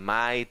that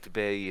might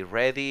be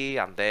ready,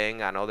 and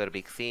then another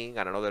big thing,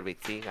 and another big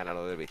thing, and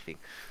another big thing.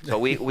 So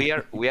we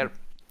are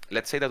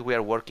let's say that we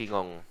are working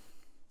on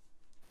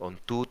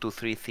 2 to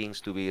 3 things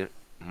to be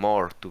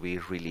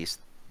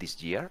released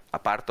this year, a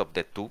part of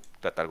the 2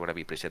 that are going to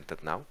be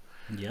presented now.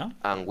 Yeah.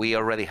 And we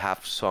already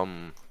have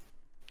some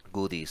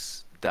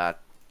goodies that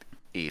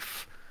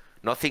if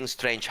nothing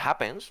strange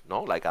happens,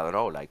 no, like I don't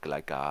know, like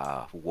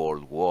a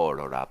world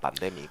war or a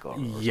pandemic or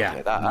something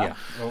like that. Yeah.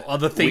 Or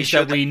other things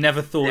that we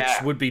never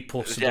thought would be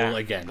possible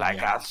again. Like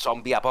a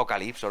zombie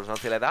apocalypse or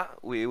something like that.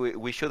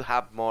 We should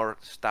have more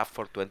stuff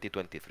for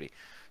 2023.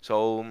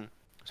 So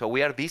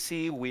we are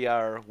busy. We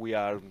are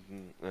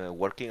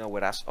working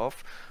our ass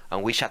off,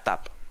 and we shut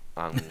up.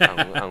 And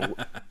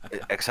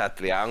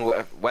exactly.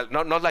 And well,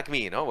 not like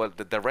me, no. Well,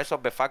 the rest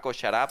of Befaco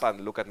shut up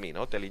and look at me,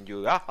 no, telling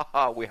you,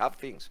 we have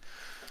things.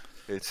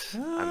 It's.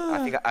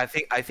 I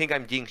think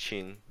I'm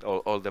jinxing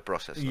all the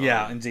process. No?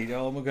 Yeah, indeed.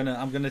 Oh, I'm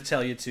gonna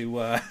tell you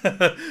to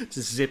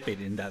to zip it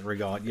in that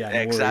regard. Yeah,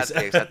 no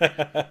exactly.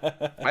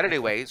 But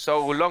anyway,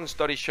 so long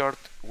story short,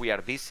 we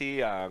are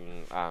busy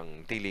and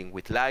dealing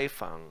with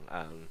life,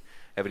 and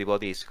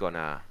everybody is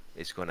gonna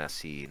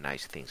see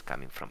nice things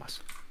coming from us.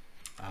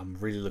 I'm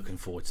really looking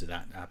forward to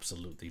that.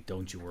 Absolutely,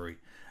 don't you worry.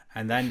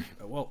 And then,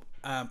 well,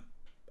 are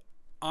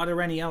there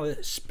any other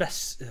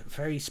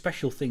very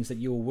special things that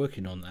you were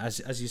working on?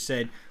 As you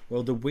said,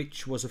 well, The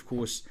Witch was, of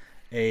course,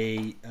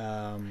 a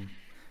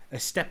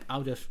step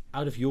out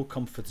of your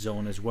comfort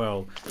zone as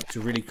well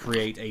to really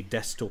create a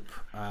desktop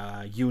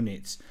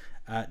unit.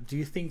 Do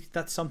you think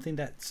that's something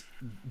that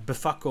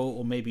Befaco,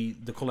 or maybe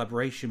the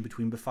collaboration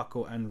between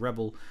Befaco and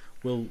Rebel,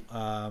 will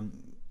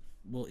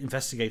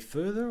investigate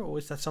further, or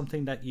is that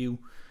something that you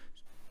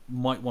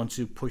might want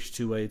to push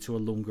to a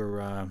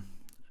longer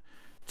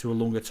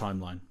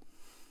timeline?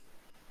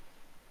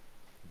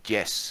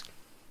 Yes.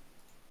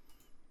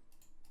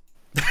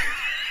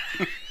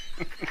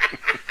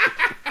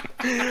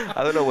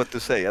 I don't know what to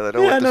say. No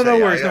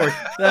worries.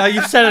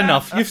 You've said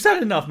enough.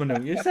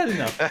 Manu. You've said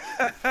enough.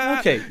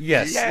 Okay.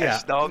 Yes.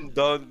 Yeah. Don't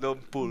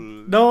pull.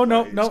 No.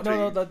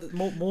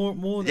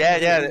 More.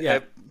 Yeah.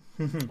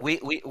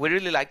 We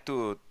really like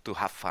to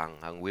have fun,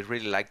 and we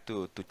really like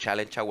to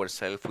challenge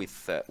ourselves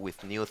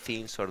with new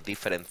things or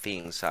different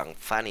things and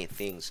funny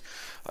things,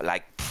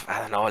 like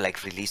I don't know,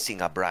 like releasing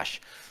a brush.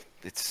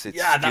 It's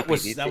yeah, that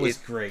was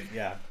great.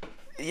 Yeah,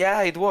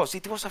 it was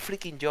a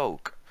freaking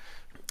joke,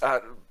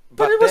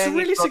 but it was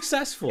really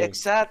successful.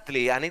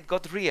 Exactly, and it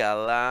got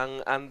real,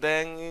 and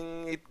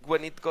then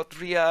when it got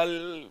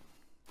real,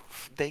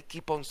 they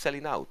keep on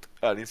selling out,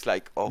 and it's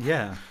like, oh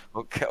yeah,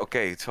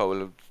 okay,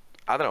 so.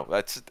 I don't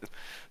know.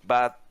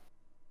 But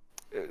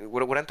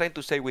what I'm trying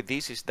to say with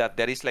this is that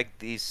there is like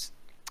this.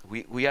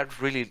 We are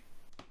really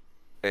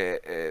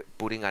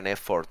putting an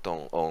effort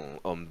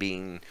on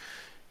being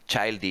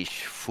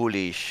childish,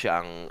 foolish,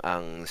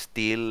 and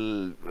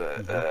still,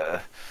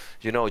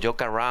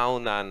 joke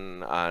around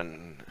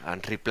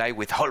and reply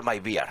with all my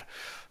beer.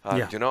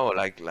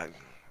 Like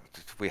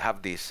we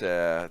have this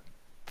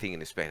thing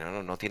in Spain. I don't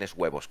know. No tienes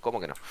huevos. ¿Cómo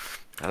que no?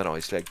 I don't know.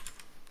 It's like.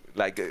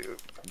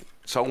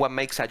 Someone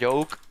makes a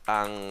joke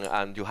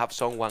and you have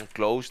someone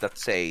close that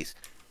says,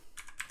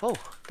 "Oh,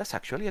 that's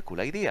actually a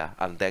cool idea,"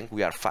 and then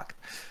we are fucked.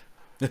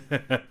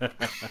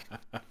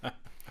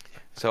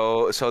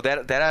 So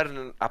there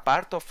are a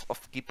part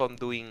of keep on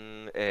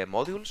doing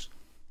modules.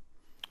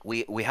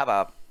 We have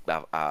a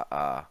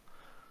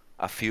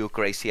few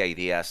crazy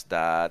ideas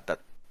that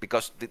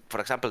because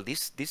for example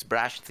this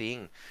brush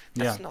thing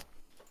that's not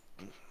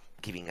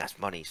giving us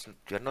money.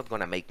 You're not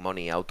gonna make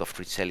money out of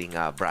reselling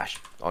a brush,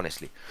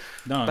 honestly.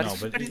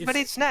 But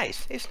it's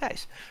nice. It's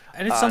nice,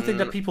 and it's something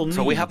that people need.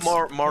 So we have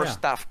more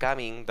stuff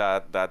coming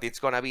that it's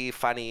gonna be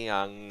funny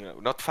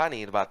and not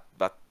funny, but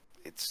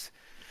it's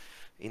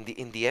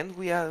in the end,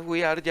 we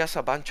are just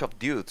a bunch of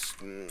dudes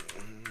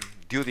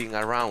duding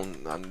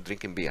around and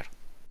drinking beer.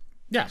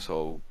 Yeah.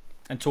 So.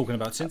 And talking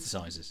about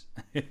synthesizers.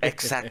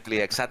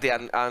 Exactly,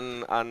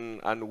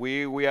 and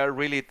we are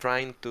really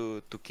trying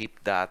to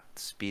keep that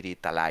spirit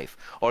alive.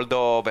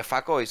 Although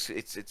Befaco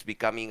it's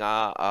becoming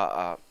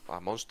a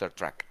monster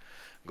truck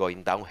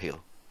going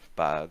downhill,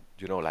 but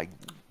you know, like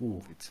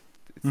it's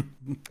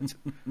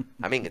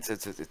I mean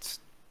it's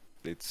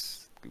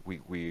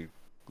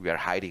we are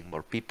hiring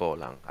more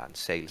people, and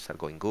sales are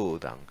going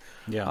good,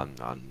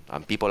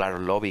 and people are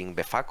loving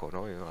Befaco,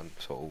 no? You know, and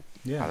so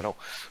I don't know.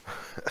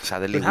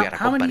 Suddenly we are a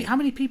company. How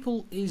many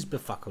people is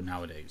Befaco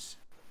nowadays?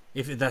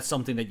 If that's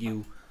something that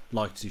you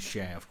like to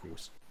share, of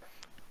course.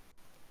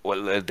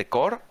 Well, the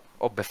core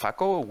of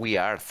Befaco, we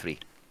are three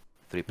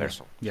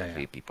person,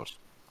 three people.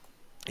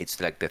 It's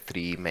like the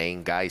three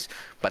main guys,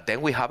 but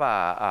then we have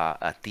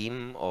a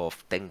team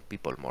of 10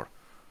 people more.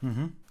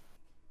 Mm-hmm.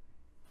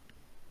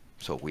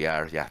 So we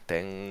are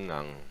 10,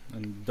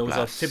 and those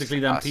are typically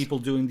then people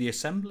doing the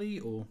assembly,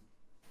 or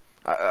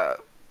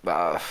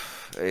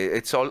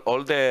it's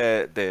all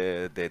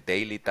the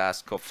daily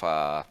task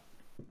of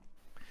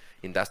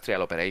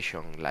industrial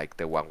operation, like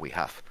the one we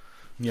have.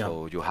 Yeah.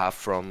 So you have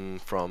from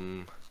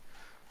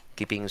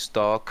keeping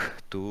stock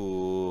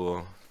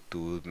to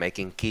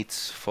making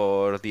kits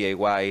for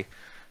DIY,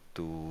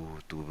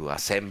 to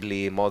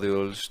assembly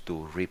modules,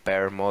 to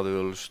repair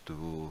modules,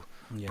 to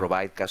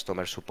provide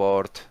customer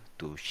support,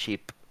 to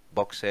ship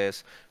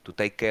boxes, to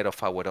take care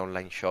of our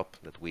online shop,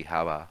 that we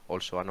have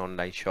also an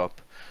online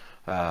shop.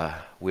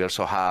 We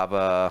also have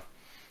a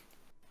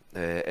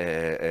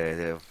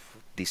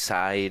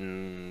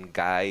design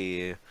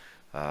guy.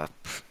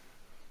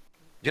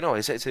 You know,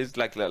 it's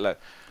like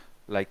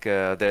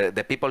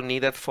the people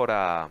needed for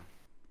an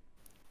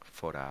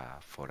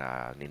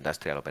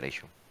industrial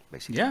operation,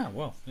 basically. Yeah,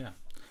 well, yeah.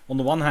 On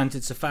the one hand,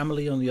 it's a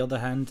family. On the other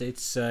hand,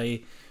 it's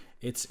a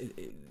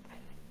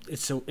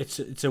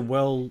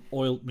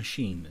well-oiled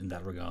machine in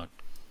that regard.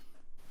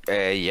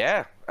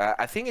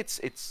 I think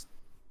it's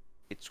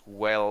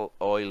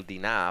well-oiled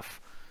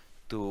enough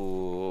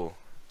to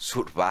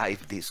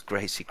survive these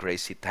crazy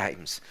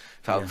times.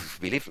 So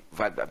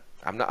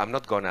I'm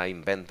not gonna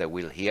invent the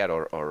wheel here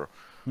or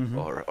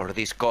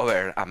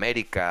discover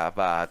America,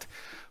 but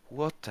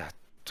what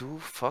 2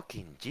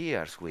 fucking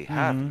years we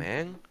have,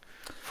 man.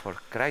 For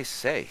Christ's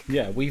sake.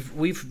 Yeah,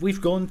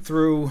 we've gone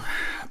through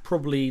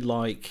probably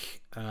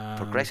like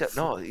for Christ's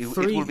no, it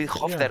will be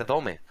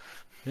Hofterdome.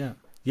 Yeah.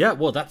 Yeah,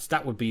 well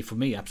that would be for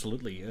me,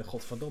 absolutely.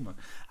 Godverdomme.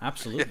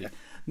 Absolutely.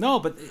 No,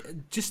 but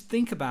just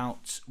think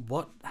about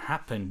what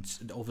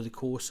happened over the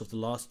course of the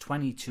last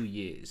 22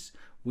 years.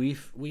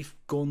 We've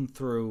gone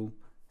through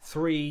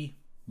 3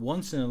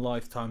 once in a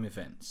lifetime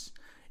events.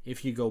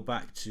 If you go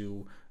back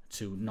to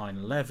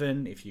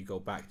 9/11, if you go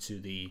back to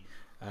the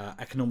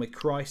economic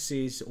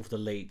crisis of the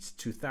late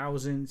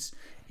 2000s,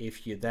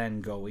 if you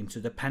then go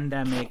into the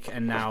pandemic,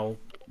 and now,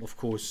 of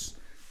course,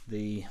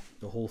 the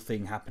whole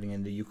thing happening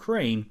in the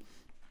Ukraine.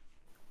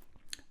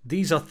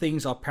 These are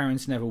things our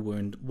parents never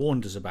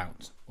warned us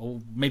about,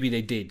 or maybe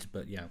they did,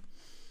 but yeah,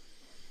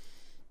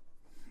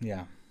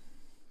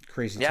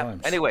 crazy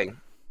times. Anyway,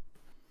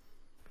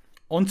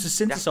 on to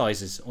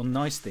synthesizers, on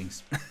nice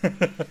things.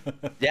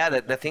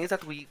 The thing is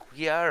that we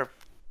are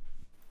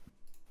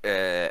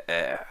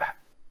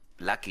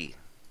lucky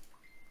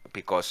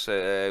because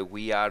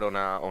we are on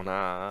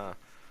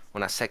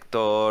a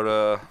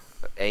sector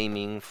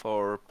aiming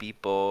for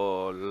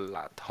people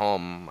at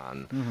home,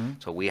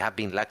 and so we have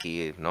been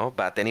lucky, no?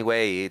 But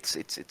anyway, it's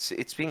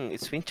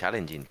been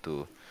challenging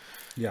to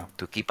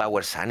keep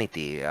our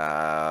sanity,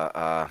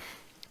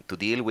 to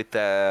deal with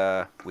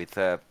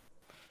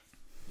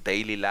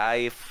daily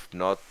life,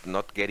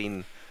 not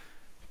getting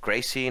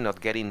crazy, not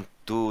getting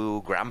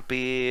too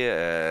grumpy,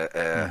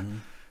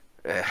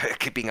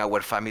 keeping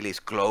our families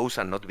close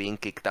and not being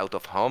kicked out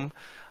of home.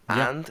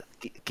 And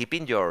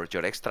keeping your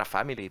extra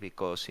family,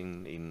 because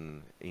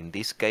in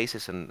these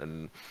cases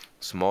and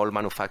small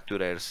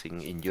manufacturers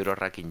in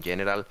Eurorack in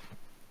general,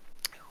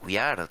 we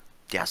are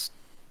just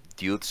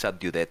dudes and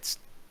dudettes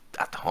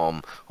at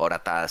home or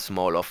at a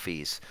small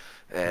office,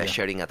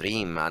 sharing a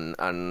dream, and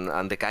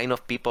the kind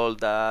of people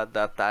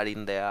that are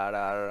in there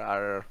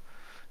are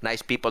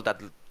nice people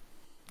that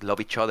love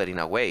each other in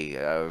a way,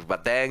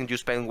 but then you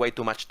spend way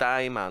too much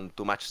time and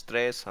too much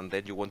stress, and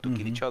then you want to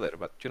kill each other,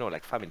 but you know,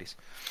 like families.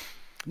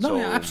 No,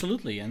 yeah,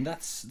 absolutely, and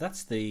that's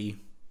the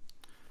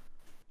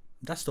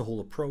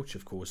whole approach,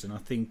 of course, and I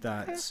think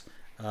that's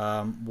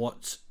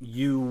what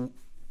you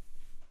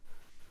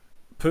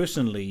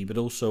personally, but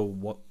also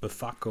what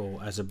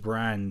Befaco as a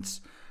brand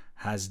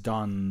has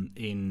done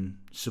in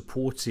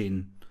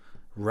supporting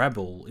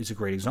Rebel is a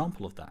great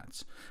example of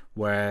that,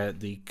 where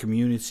the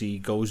community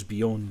goes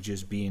beyond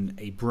just being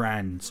a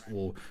brand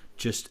or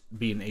just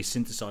being a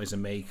synthesizer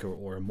maker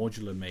or a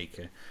modular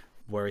maker,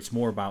 where it's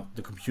more about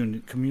the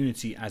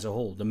community as a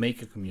whole, the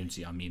maker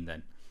community, I mean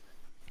then.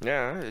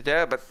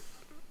 Yeah, but,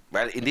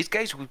 well, in this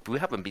case, we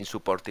haven't been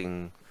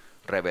supporting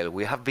rebel.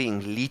 We have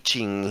been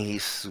leeching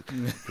his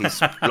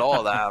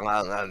blood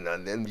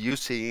and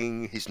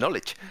using his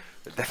knowledge.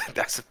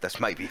 That's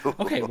my view.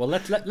 Okay, well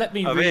let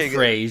me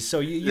rephrase.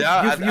 So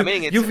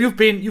you've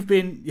been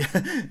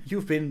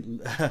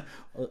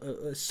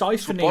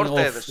siphoning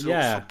off,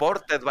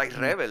 supported by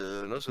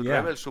rebel. No, so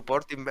rebel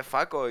supporting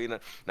Befaco.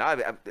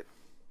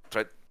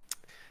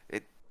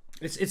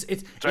 It's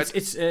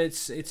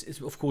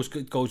of course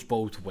it goes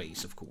both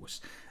ways, of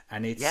course,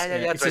 and it's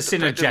it's a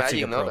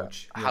synergetic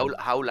approach. How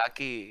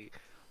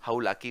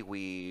lucky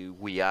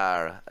we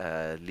are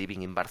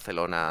living in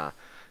Barcelona,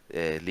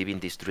 living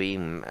this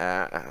dream.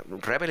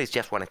 Rebel is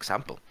just one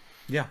example.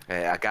 Yeah,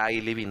 a guy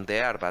living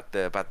there, but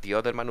the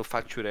other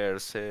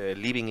manufacturers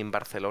living in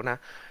Barcelona,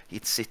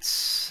 it's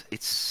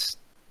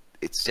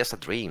just a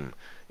dream.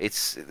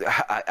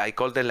 I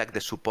call them like the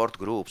support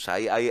groups.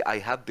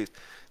 I had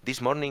this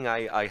morning.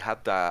 I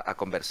had a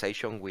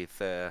conversation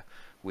with a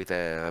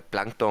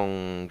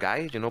Plankton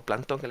guy. You know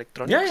Plankton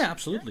Electronics? Yeah,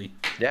 absolutely.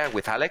 Yeah,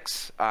 with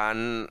Alex,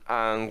 and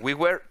we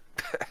were.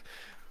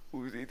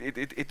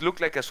 It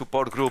looked like a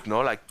support group, no?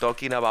 Like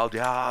talking about,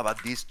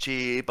 but this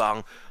chip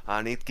and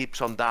it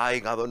keeps on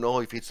dying. I don't know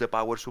if it's the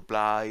power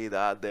supply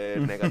that the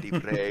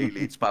negative rail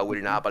it's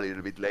powering up a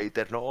little bit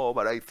later. No,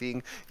 but I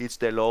think it's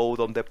the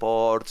load on the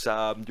ports.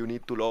 You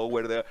need to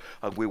lower the.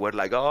 And we were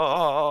like,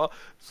 You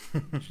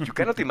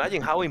cannot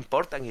imagine how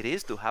important it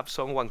is to have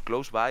someone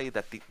close by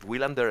that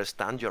will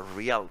understand your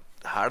real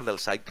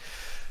hurdles. Like,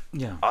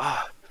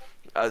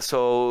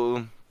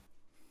 so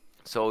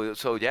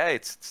yeah,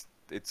 it's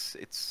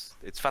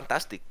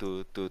fantastic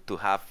to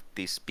have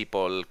these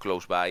people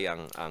close by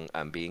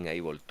and being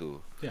able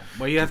to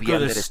where you have be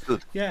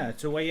understood.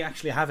 So where you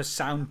actually have a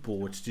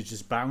soundboard to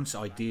just bounce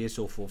ideas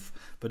off of,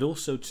 but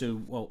also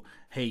to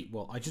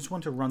I just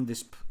want to run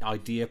this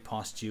idea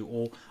past you,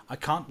 or I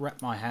can't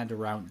wrap my head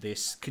around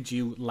this. Could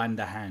you lend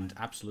a hand?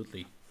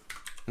 Absolutely.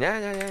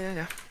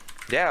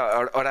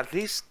 Yeah, or at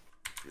least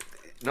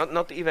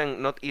not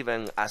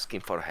even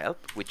asking for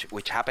help,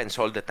 which happens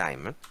all the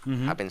time.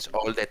 Happens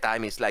all the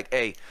time. It's like,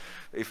 hey,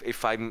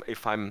 if I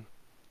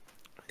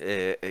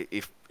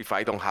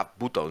don't have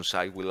buttons,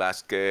 I will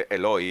ask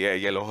Eloy.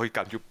 Hey, Eloy,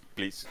 can you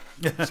please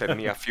send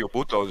me a few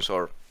buttons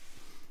or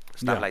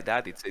stuff like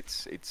that?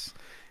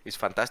 It's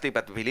fantastic.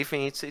 But believe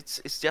me,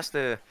 it's just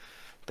the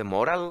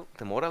moral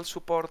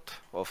support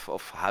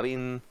of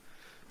having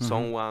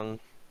someone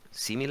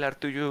similar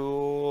to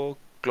you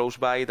close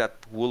by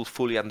that will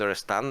fully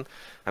understand.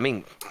 I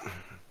mean,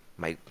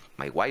 my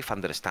wife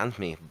understands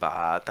me,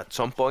 but at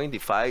some point,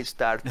 if I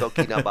start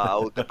talking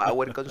about the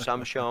power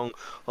consumption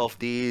of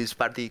this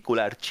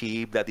particular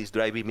chip that is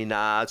driving me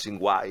nuts and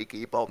why I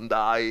keep on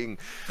dying,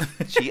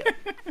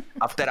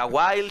 after a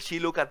while, she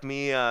look at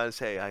me and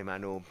say, "Hi,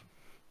 Manu,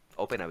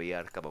 open a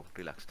beer, come on,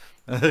 relax."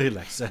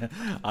 Relax.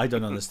 I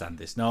don't understand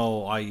this.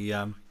 No,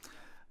 I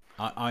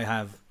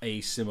have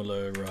a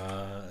similar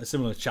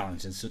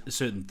challenge in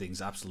certain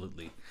things,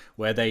 absolutely,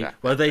 where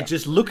they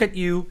just look at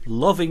you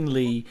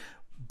lovingly,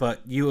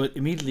 but you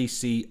immediately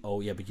see,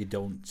 but you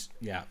don't.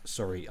 Yeah,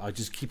 sorry, I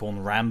just keep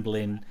on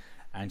rambling,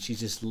 and she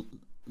just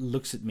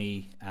looks at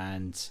me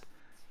and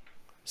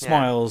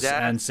smiles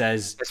and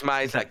says,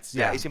 "Smiles like,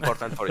 it's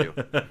important for you."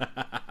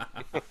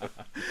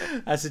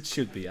 As it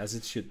should be.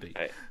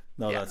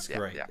 No, that's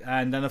great.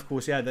 And then of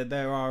course,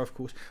 there are of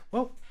course.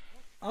 Well,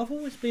 I've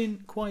always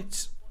been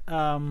quite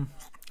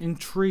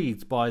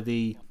intrigued by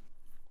the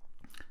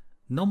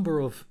number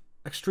of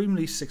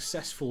extremely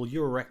successful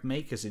Eurorack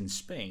makers in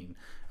Spain.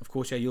 Of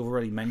course, you've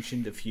already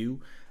mentioned a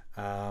few.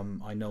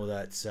 I know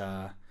that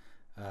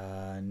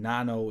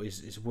Nano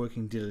is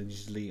working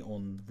diligently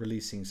on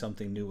releasing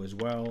something new as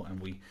well,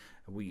 and we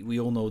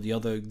all know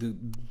the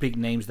big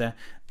names there.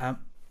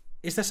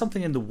 Is there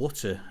something in the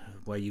water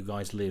where you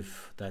guys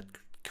live that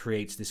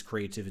creates this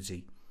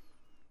creativity?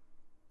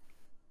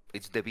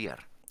 It's the beer.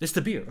 It's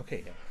the beer,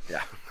 okay.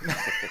 Yeah.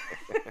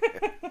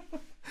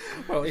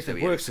 Well, if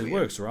it works, it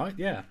works, right?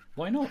 Yeah.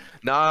 Why not?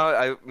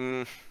 No,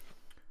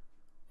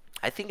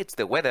 I think it's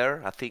the weather.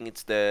 I think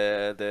it's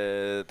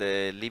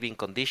the living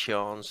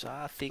conditions.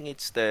 I think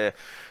it's the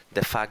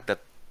fact that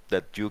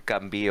you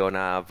can be on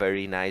a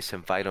very nice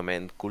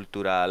environment,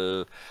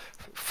 cultural,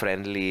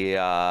 friendly,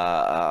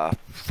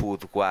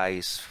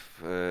 food-wise,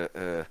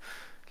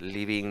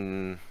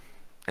 living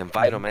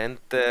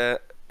environment,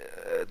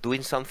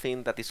 doing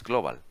something that is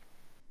global.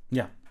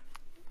 Yeah.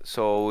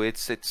 So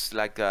it's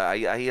like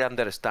I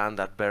understand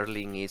that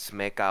Berlin is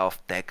mecca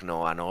of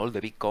techno and all the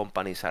big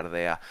companies are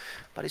there,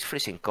 but it's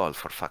freezing cold,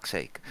 for fuck's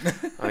sake.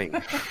 I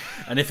mean,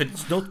 and if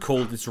it's not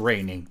cold, it's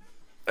raining.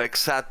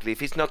 Exactly.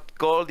 If it's not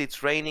cold,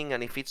 it's raining,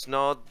 and if it's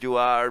not, you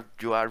are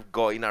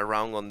going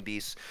around on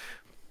this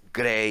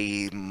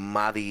gray,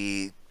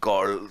 muddy,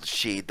 cold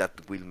shit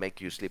that will make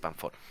you sleep and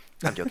fall.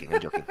 I'm joking.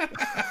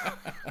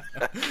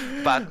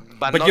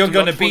 but you're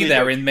going to be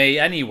there in May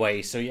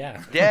anyway, so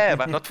yeah. Yeah,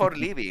 but not for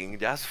living,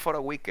 just for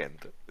a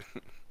weekend.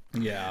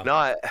 Yeah.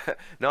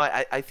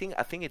 I think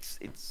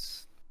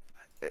it's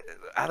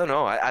I don't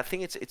know. I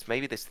think it's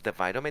maybe the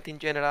environment in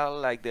general,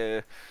 like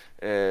the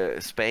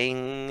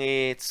Spain.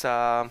 It's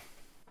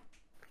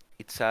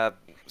it's a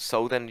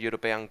southern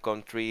European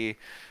country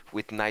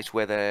with nice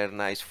weather,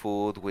 nice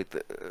food. With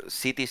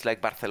cities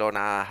like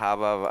Barcelona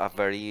have a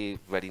very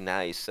very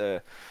nice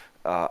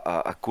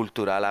a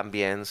cultural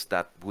ambience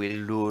that will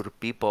lure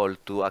people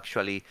to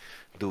actually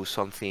do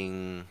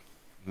something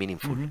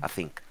meaningful. I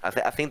think.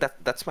 I think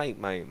that's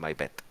my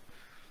bet.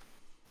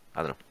 I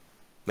don't know.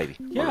 Maybe.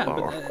 Yeah,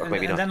 Or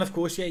maybe and not. then of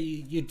course, yeah,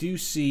 you do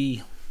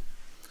see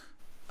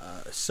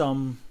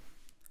some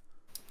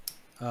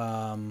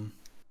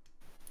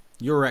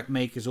Eurorack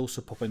makers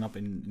also popping up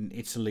in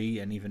Italy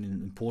and even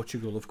in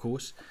Portugal, of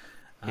course.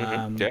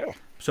 Yeah.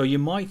 So you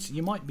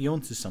might be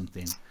onto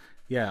something.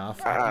 Yeah,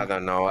 I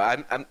don't know.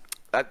 I,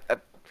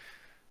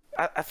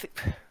 I think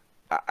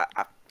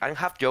I'm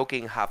half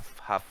joking, half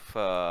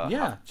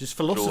yeah, just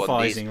true on this.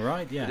 philosophizing,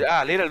 right? Yeah.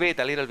 Yeah, a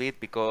little bit,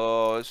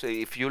 because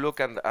if you look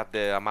at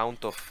the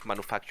amount of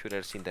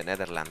manufacturers in the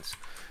Netherlands,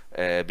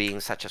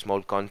 being such a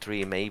small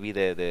country, maybe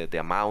the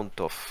amount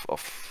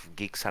of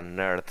geeks and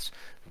nerds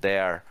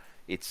there,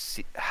 it's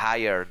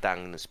higher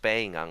than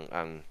Spain,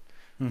 and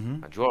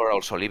you are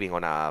also living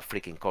on a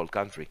freaking cold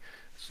country.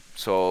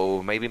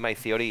 So maybe my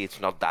theory it's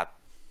not that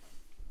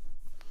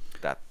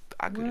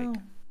accurate.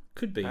 Well,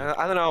 could be.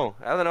 I don't know.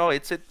 I don't know.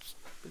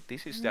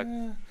 This is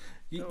the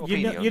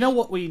You know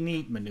what we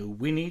need, Manu?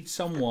 We need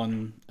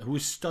someone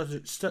who's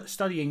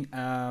studying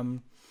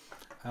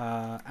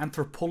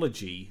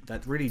anthropology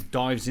that really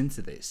dives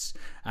into this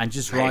and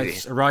just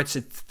writes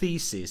a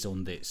thesis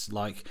on this.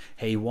 Like,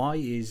 hey, why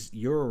is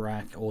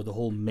Eurorack or the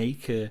whole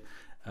maker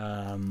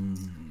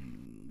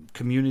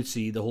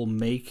community, the whole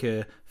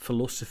maker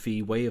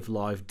philosophy, way of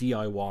life,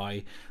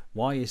 DIY,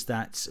 why is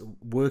that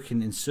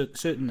working in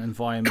certain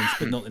environments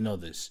but not in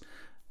others?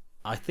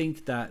 I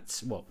think that,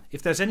 well,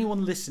 if there's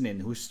anyone listening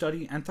who's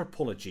studying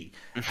anthropology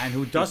and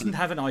who doesn't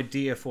have an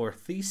idea for a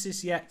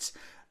thesis yet,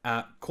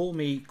 call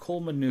me, call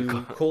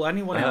Manu, call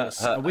anyone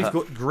else. We've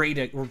got great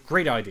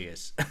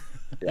ideas.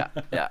 Yeah.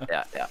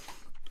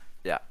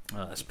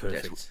 Oh, that's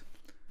perfect.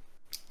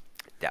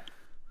 Yeah.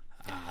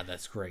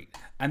 That's great.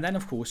 And then,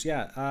 of course,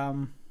 yeah,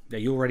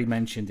 you already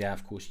mentioned, yeah,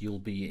 of course, you'll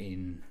be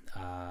in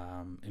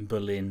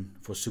Berlin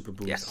for Super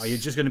Booth. Yes. Are you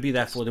just going to be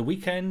there for the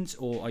weekend,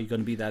 or are you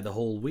going to be there the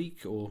whole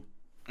week, or?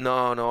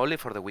 No, only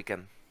for the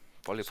weekend.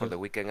 For the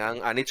weekend,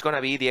 and it's gonna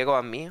be Diego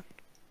and me.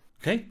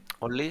 Okay.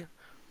 Only.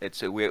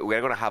 It's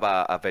we're gonna have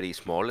a very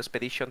small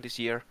expedition this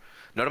year.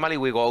 Normally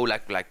we go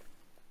like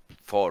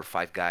 4 or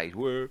 5 guys,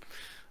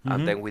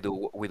 and then we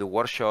do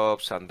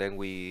workshops, and then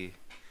we.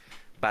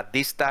 But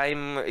this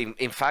time,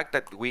 in fact,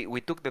 that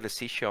we took the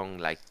decision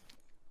like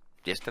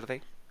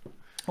yesterday.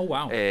 Oh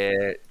wow.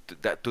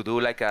 To do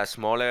like a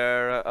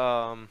smaller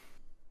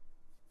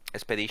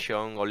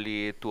expedition.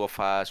 Only 2 of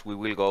us. We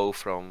will go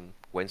from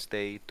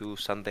Wednesday to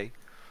Sunday.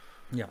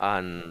 Yeah.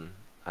 And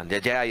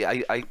yeah,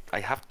 I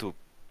have to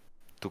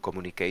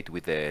communicate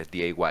with the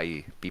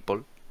DIY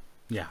people.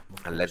 Yeah.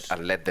 And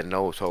let them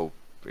know. So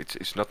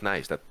it's not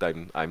nice that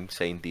I'm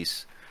saying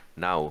this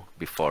now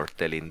before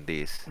telling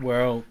this.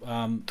 Well,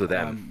 to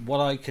them. What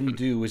I can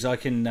do is I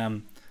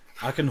can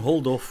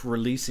hold off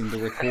releasing the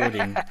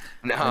recording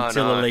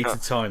until a later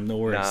time. No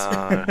worries.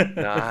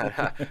 No.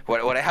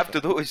 What I have to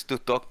do is to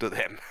talk to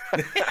them.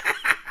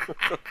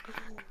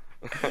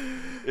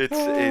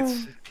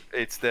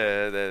 it's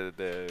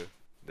the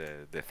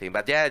thing.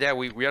 But yeah,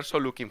 we are so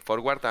looking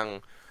forward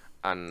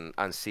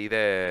and see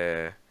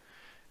the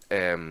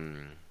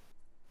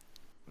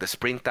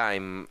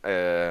springtime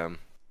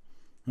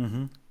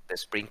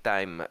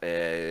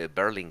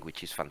Berlin,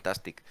 which is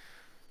fantastic.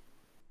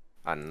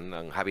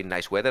 And having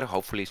nice weather.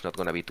 Hopefully it's not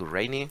going to be too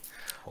rainy.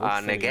 Hopefully,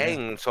 and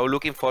again, so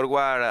looking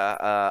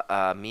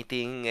forward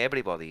meeting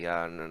everybody.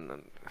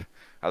 And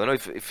I don't know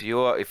if you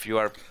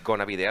are going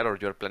to be there, or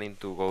you're planning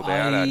to go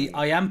there.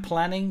 I am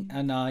planning,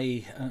 and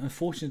I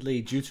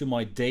unfortunately, due to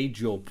my day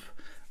job,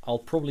 I'll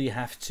probably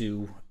have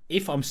to,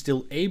 if I'm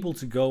still able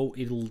to go,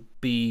 it'll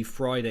be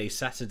Friday,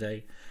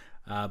 Saturday.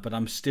 But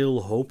I'm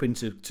still hoping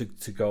to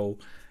go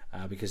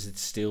because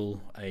it's still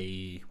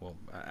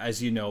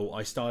as you know,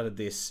 I started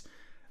this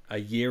a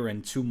year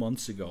and 2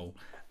 months ago,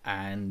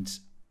 and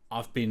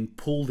I've been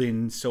pulled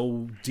in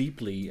so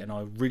deeply, and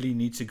I really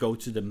need to go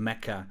to the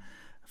Mecca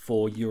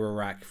for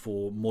Eurorack,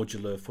 for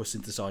modular, for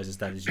synthesizers.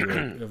 That is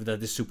that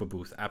is Super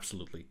Booth,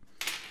 absolutely.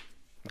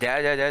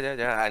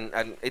 Yeah.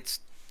 And it's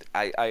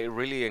I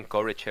really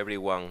encourage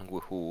everyone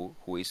who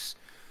is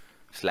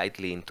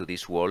slightly into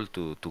this world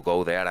to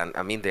go there. And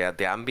I mean the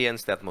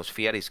ambience, the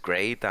atmosphere is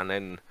great,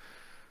 and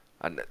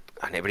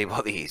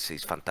everybody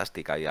is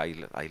fantastic. I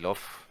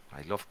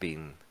love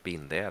being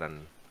there.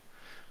 And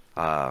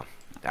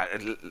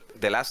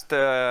the last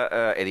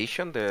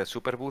edition, the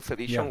Super Booth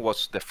edition,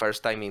 was the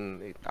first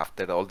time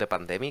after all the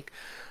pandemic,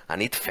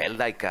 and it felt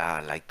like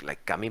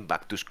coming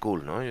back to school.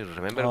 No, you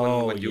remember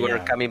when you were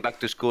coming back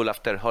to school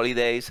after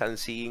holidays and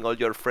seeing all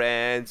your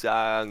friends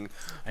and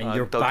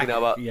you're talking back,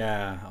 about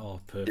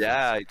perfect.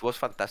 Yeah, it was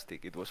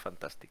fantastic.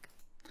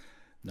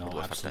 No, it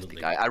was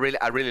absolutely. fantastic.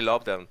 I really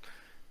loved them.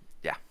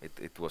 Yeah,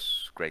 it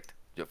was great.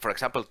 For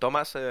example,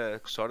 Thomas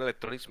Xor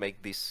Electronics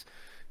make this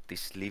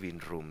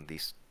living room,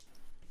 this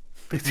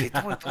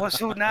It was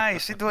so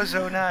nice. It was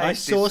so nice. I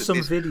saw some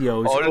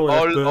videos.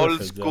 Old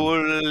Perfect, school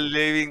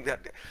living.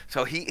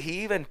 So he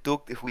even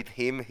took with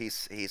him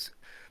his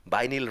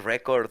vinyl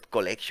record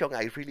collection.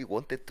 I really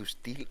wanted to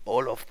steal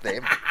all of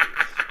them.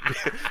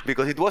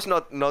 Because it was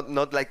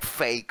not like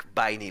fake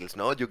vinyls,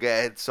 no? You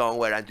get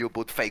somewhere and you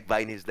put fake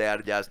vinyls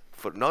there just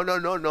for...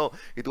 No.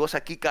 It was a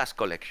kick-ass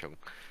collection.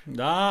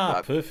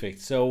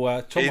 Perfect.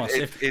 So, Thomas,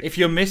 if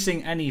you're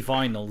missing any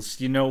vinyls,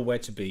 you know where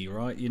to be,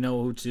 right? You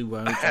know who to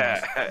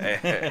ask.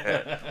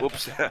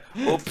 Oops.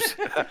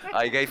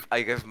 I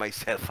gave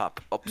myself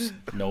up. Oops.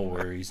 No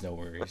worries.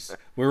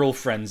 We're all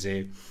friends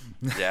here.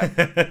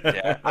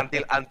 Yeah.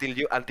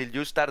 Until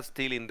you start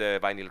stealing the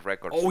vinyl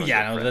records. Oh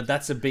yeah, no,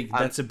 that's a big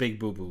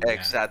boo boo.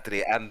 Exactly,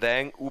 yeah. And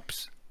then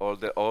oops,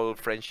 all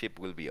friendship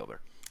will be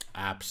over.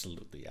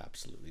 Absolutely.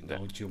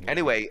 No,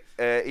 anyway,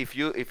 if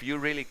you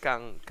really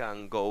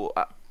can go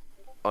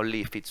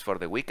only if it's for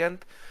the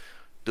weekend,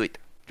 do it.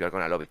 You're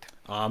gonna love it.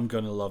 I'm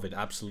gonna love it,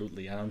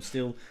 absolutely. And I'm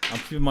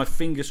keeping my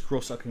fingers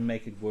crossed I can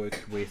make it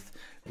work with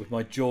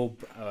my job,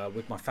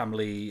 with my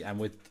family, and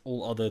with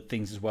all other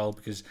things as well.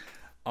 Because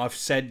I've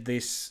said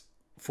this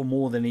for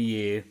more than a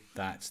year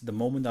that the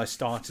moment I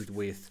started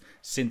with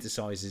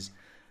synthesizers,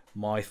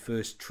 my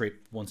first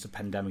trip once the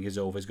pandemic is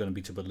over is going to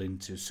be to Berlin,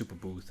 to Super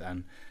Booth,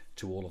 and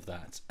to all of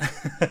that.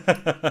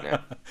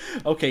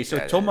 Okay, so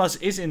Thomas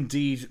is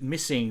indeed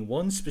missing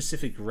one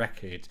specific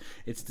record.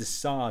 It's the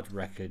Sard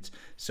record,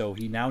 so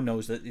he now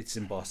knows that it's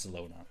in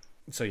Barcelona.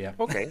 So yeah.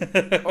 Okay.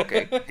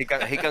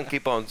 He can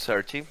keep on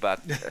searching, but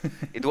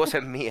it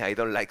wasn't me. I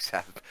don't like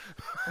Sard.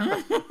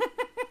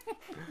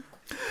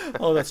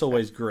 Oh, that's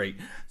always great.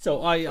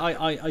 So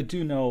I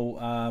do know,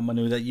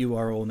 Manu, that you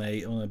are on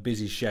a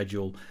busy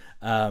schedule.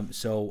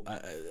 So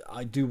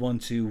I don't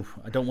want to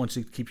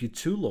keep you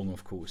too long,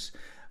 of course.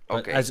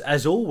 But okay.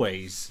 As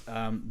always,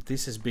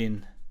 this has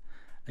been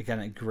again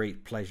a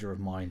great pleasure of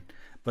mine.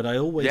 But I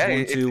always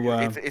want to.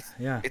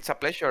 It's a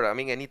pleasure. I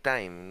mean,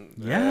 anytime.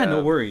 Yeah,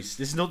 no worries.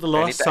 This is not the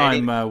last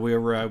time we're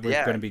going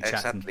to be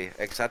chatting.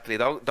 Exactly.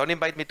 Don't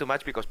invite me too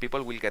much because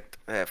people will get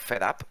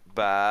fed up.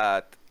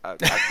 But I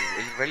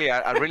really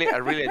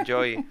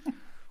enjoy.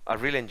 I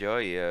really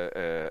enjoy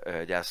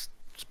just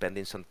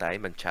spending some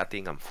time and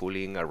chatting and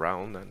fooling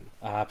around and.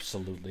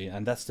 Absolutely,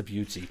 and that's the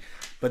beauty.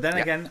 But then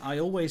again, I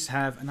always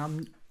have,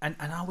 and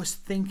I was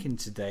thinking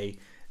today,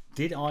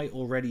 did I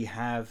already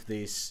have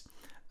this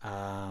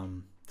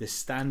this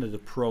standard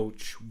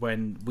approach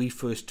when we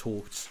first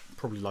talked,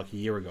 probably like a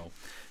year ago?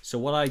 So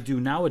what I do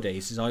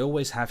nowadays is I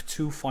always have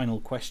two final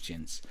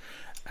questions,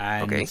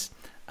 and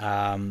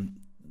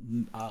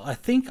I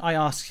think I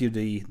asked you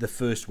the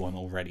first one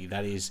already.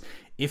 That is,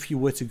 if you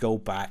were to go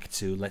back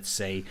to, let's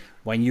say,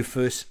 when you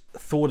first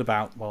thought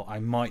about, well, I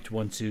might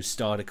want to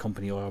start a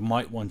company or I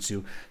might want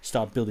to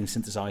start building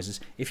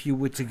synthesizers, if you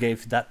were to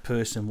give that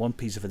person one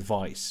piece of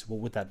advice, what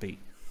would that be?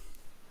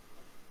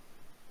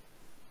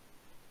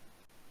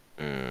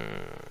 We're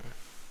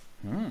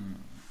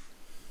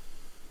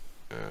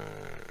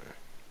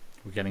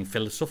getting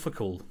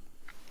philosophical.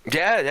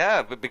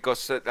 Yeah,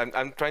 because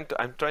I'm trying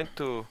to I'm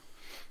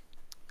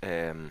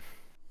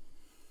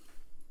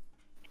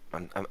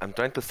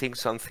trying to think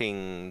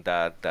something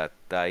that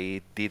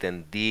I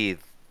didn't did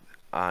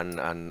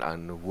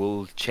and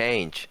will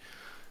change.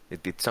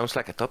 It sounds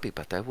like a topic,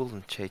 but I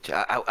wouldn't change.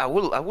 I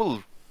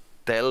will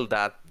tell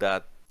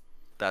that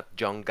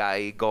young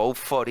guy, go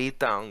for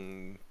it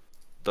and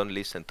don't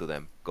listen to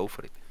them. Go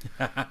for it.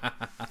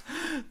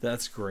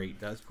 That's great.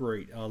 I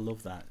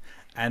love that.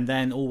 And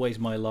then always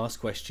my last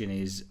question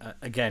is,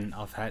 again,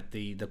 I've had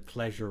the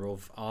pleasure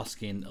of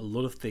asking a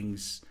lot of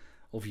things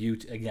of you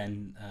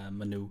again,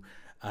 Manu.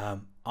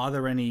 Are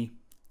there any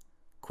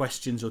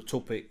questions or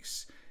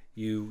topics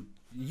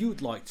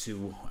you'd like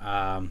to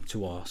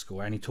ask,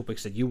 or any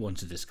topics that you want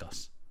to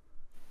discuss?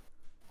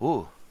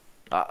 No.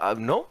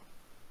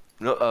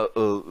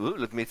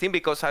 Let me think,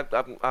 because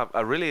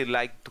I really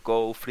like to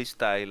go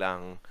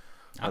freestyle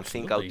and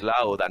think out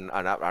loud, and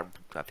I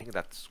think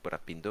that's what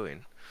I've been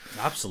doing.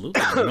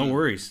 Absolutely, no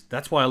worries.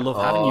 That's why I love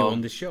having you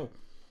on this show.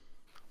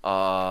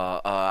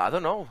 I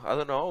don't know.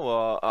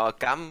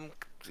 Come,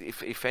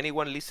 if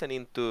anyone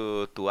listening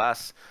to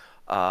us,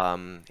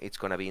 it's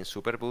gonna be in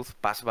Super Booth.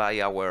 Pass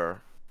by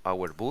our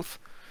booth.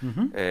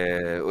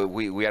 Mm-hmm.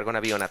 We are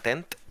gonna be on a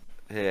tent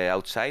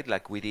outside,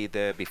 like we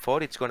did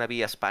before. It's gonna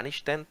be a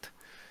Spanish tent.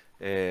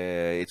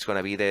 It's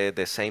gonna be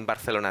the same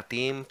Barcelona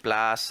team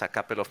plus a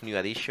couple of new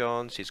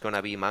additions. It's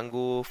gonna be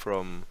Mangu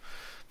from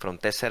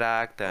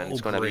Tesseract, and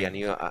it's gonna be a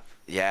new.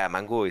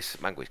 Mangu is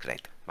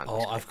great.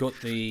 I've got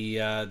the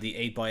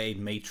 8x8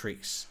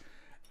 matrix,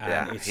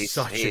 and it's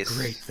such a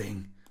great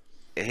thing.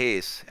 He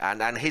is,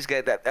 and he's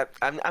great.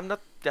 I'm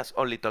not just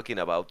only talking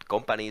about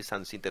companies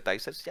and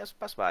synthesizers. Just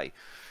pass by.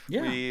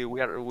 Yeah. We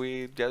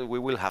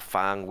will have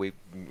fun. We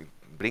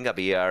bring a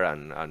beer,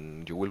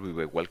 and you will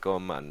be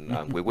welcome,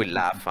 and we will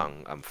laugh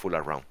and fool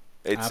around.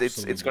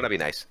 It's gonna be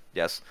nice.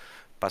 Just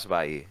pass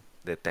by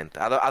the tent.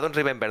 I don't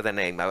remember the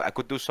name. I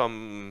could do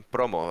some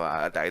promo.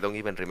 I don't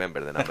even remember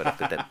the number of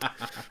the tent.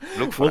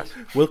 Look for us.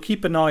 We'll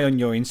keep an eye on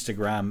your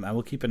Instagram, and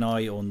we'll keep an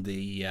eye on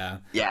the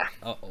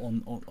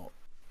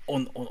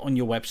on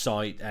your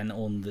website and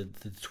on the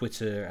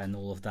Twitter and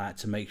all of that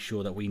to make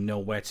sure that we know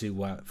where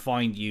to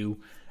find you,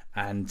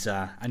 and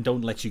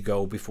don't let you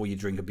go before you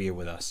drink a beer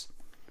with us.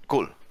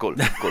 Cool.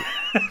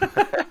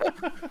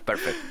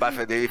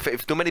 Perfect.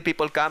 If too many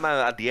people come,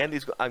 at the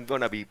end, I'm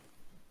gonna be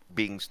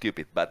being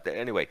stupid. But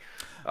anyway.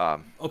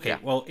 Okay. Yeah.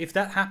 Well, if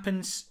that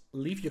happens,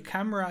 leave your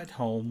camera at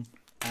home,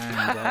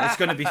 and it's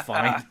gonna be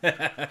fine.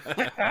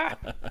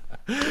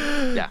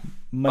 Yeah.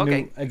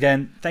 Manu,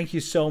 again, thank you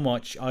so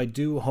much. I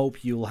do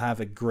hope you'll have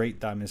a great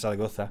time in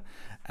Zaragoza,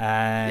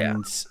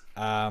 and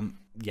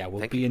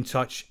we'll be in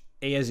touch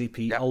ASAP.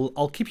 Yeah.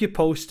 I'll keep you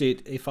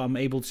posted if I'm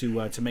able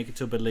to make it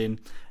to Berlin,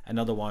 and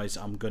otherwise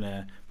I'm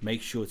gonna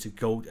make sure to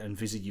go and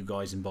visit you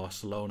guys in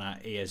Barcelona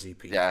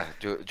ASAP. Yeah,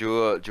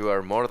 you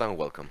are more than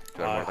welcome.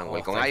 You are more than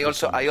welcome. I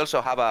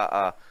also have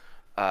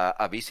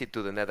a visit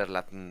to the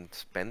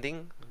Netherlands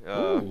pending.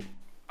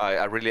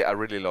 I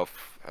really love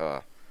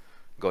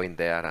going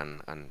there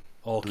and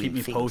keep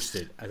me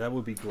posted. That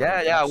would be great.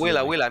 Yeah, absolutely.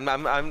 I will.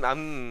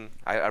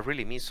 I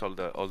really miss all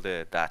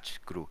the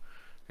Dutch crew.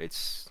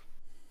 It's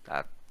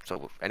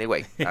so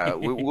anyway,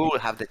 we will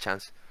have the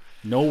chance.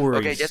 No worries.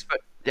 Okay,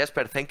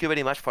 Jesper, thank you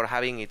very much for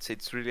having it.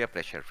 It's really a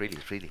pleasure.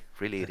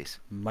 Really it is.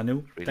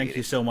 Manu, thank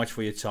you so much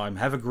for your time.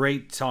 Have a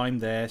great time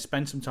there.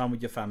 Spend some time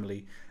with your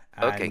family,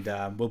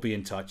 and we'll be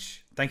in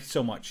touch. Thank you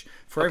so much.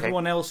 For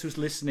everyone else who's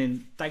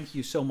listening, thank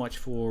you so much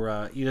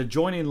for either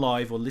joining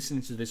live or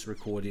listening to this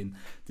recording.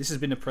 This has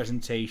been a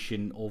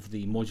presentation of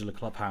the Modular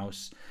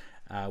Clubhouse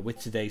with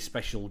today's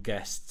special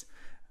guest,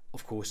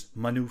 of course,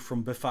 Manu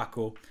from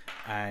Befaco,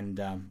 and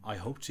I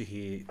hope to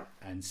hear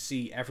and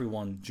see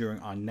everyone during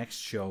our next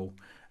show,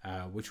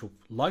 which will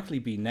likely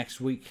be next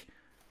week.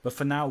 But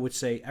for now, I would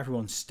say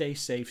everyone stay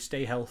safe,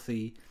 stay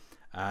healthy,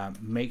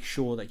 make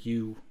sure that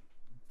you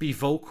be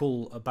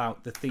vocal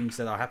about the things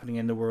that are happening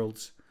in the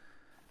world.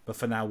 But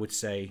for now, I would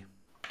say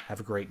have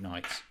a great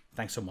night.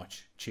 Thanks so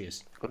much.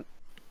 Cheers.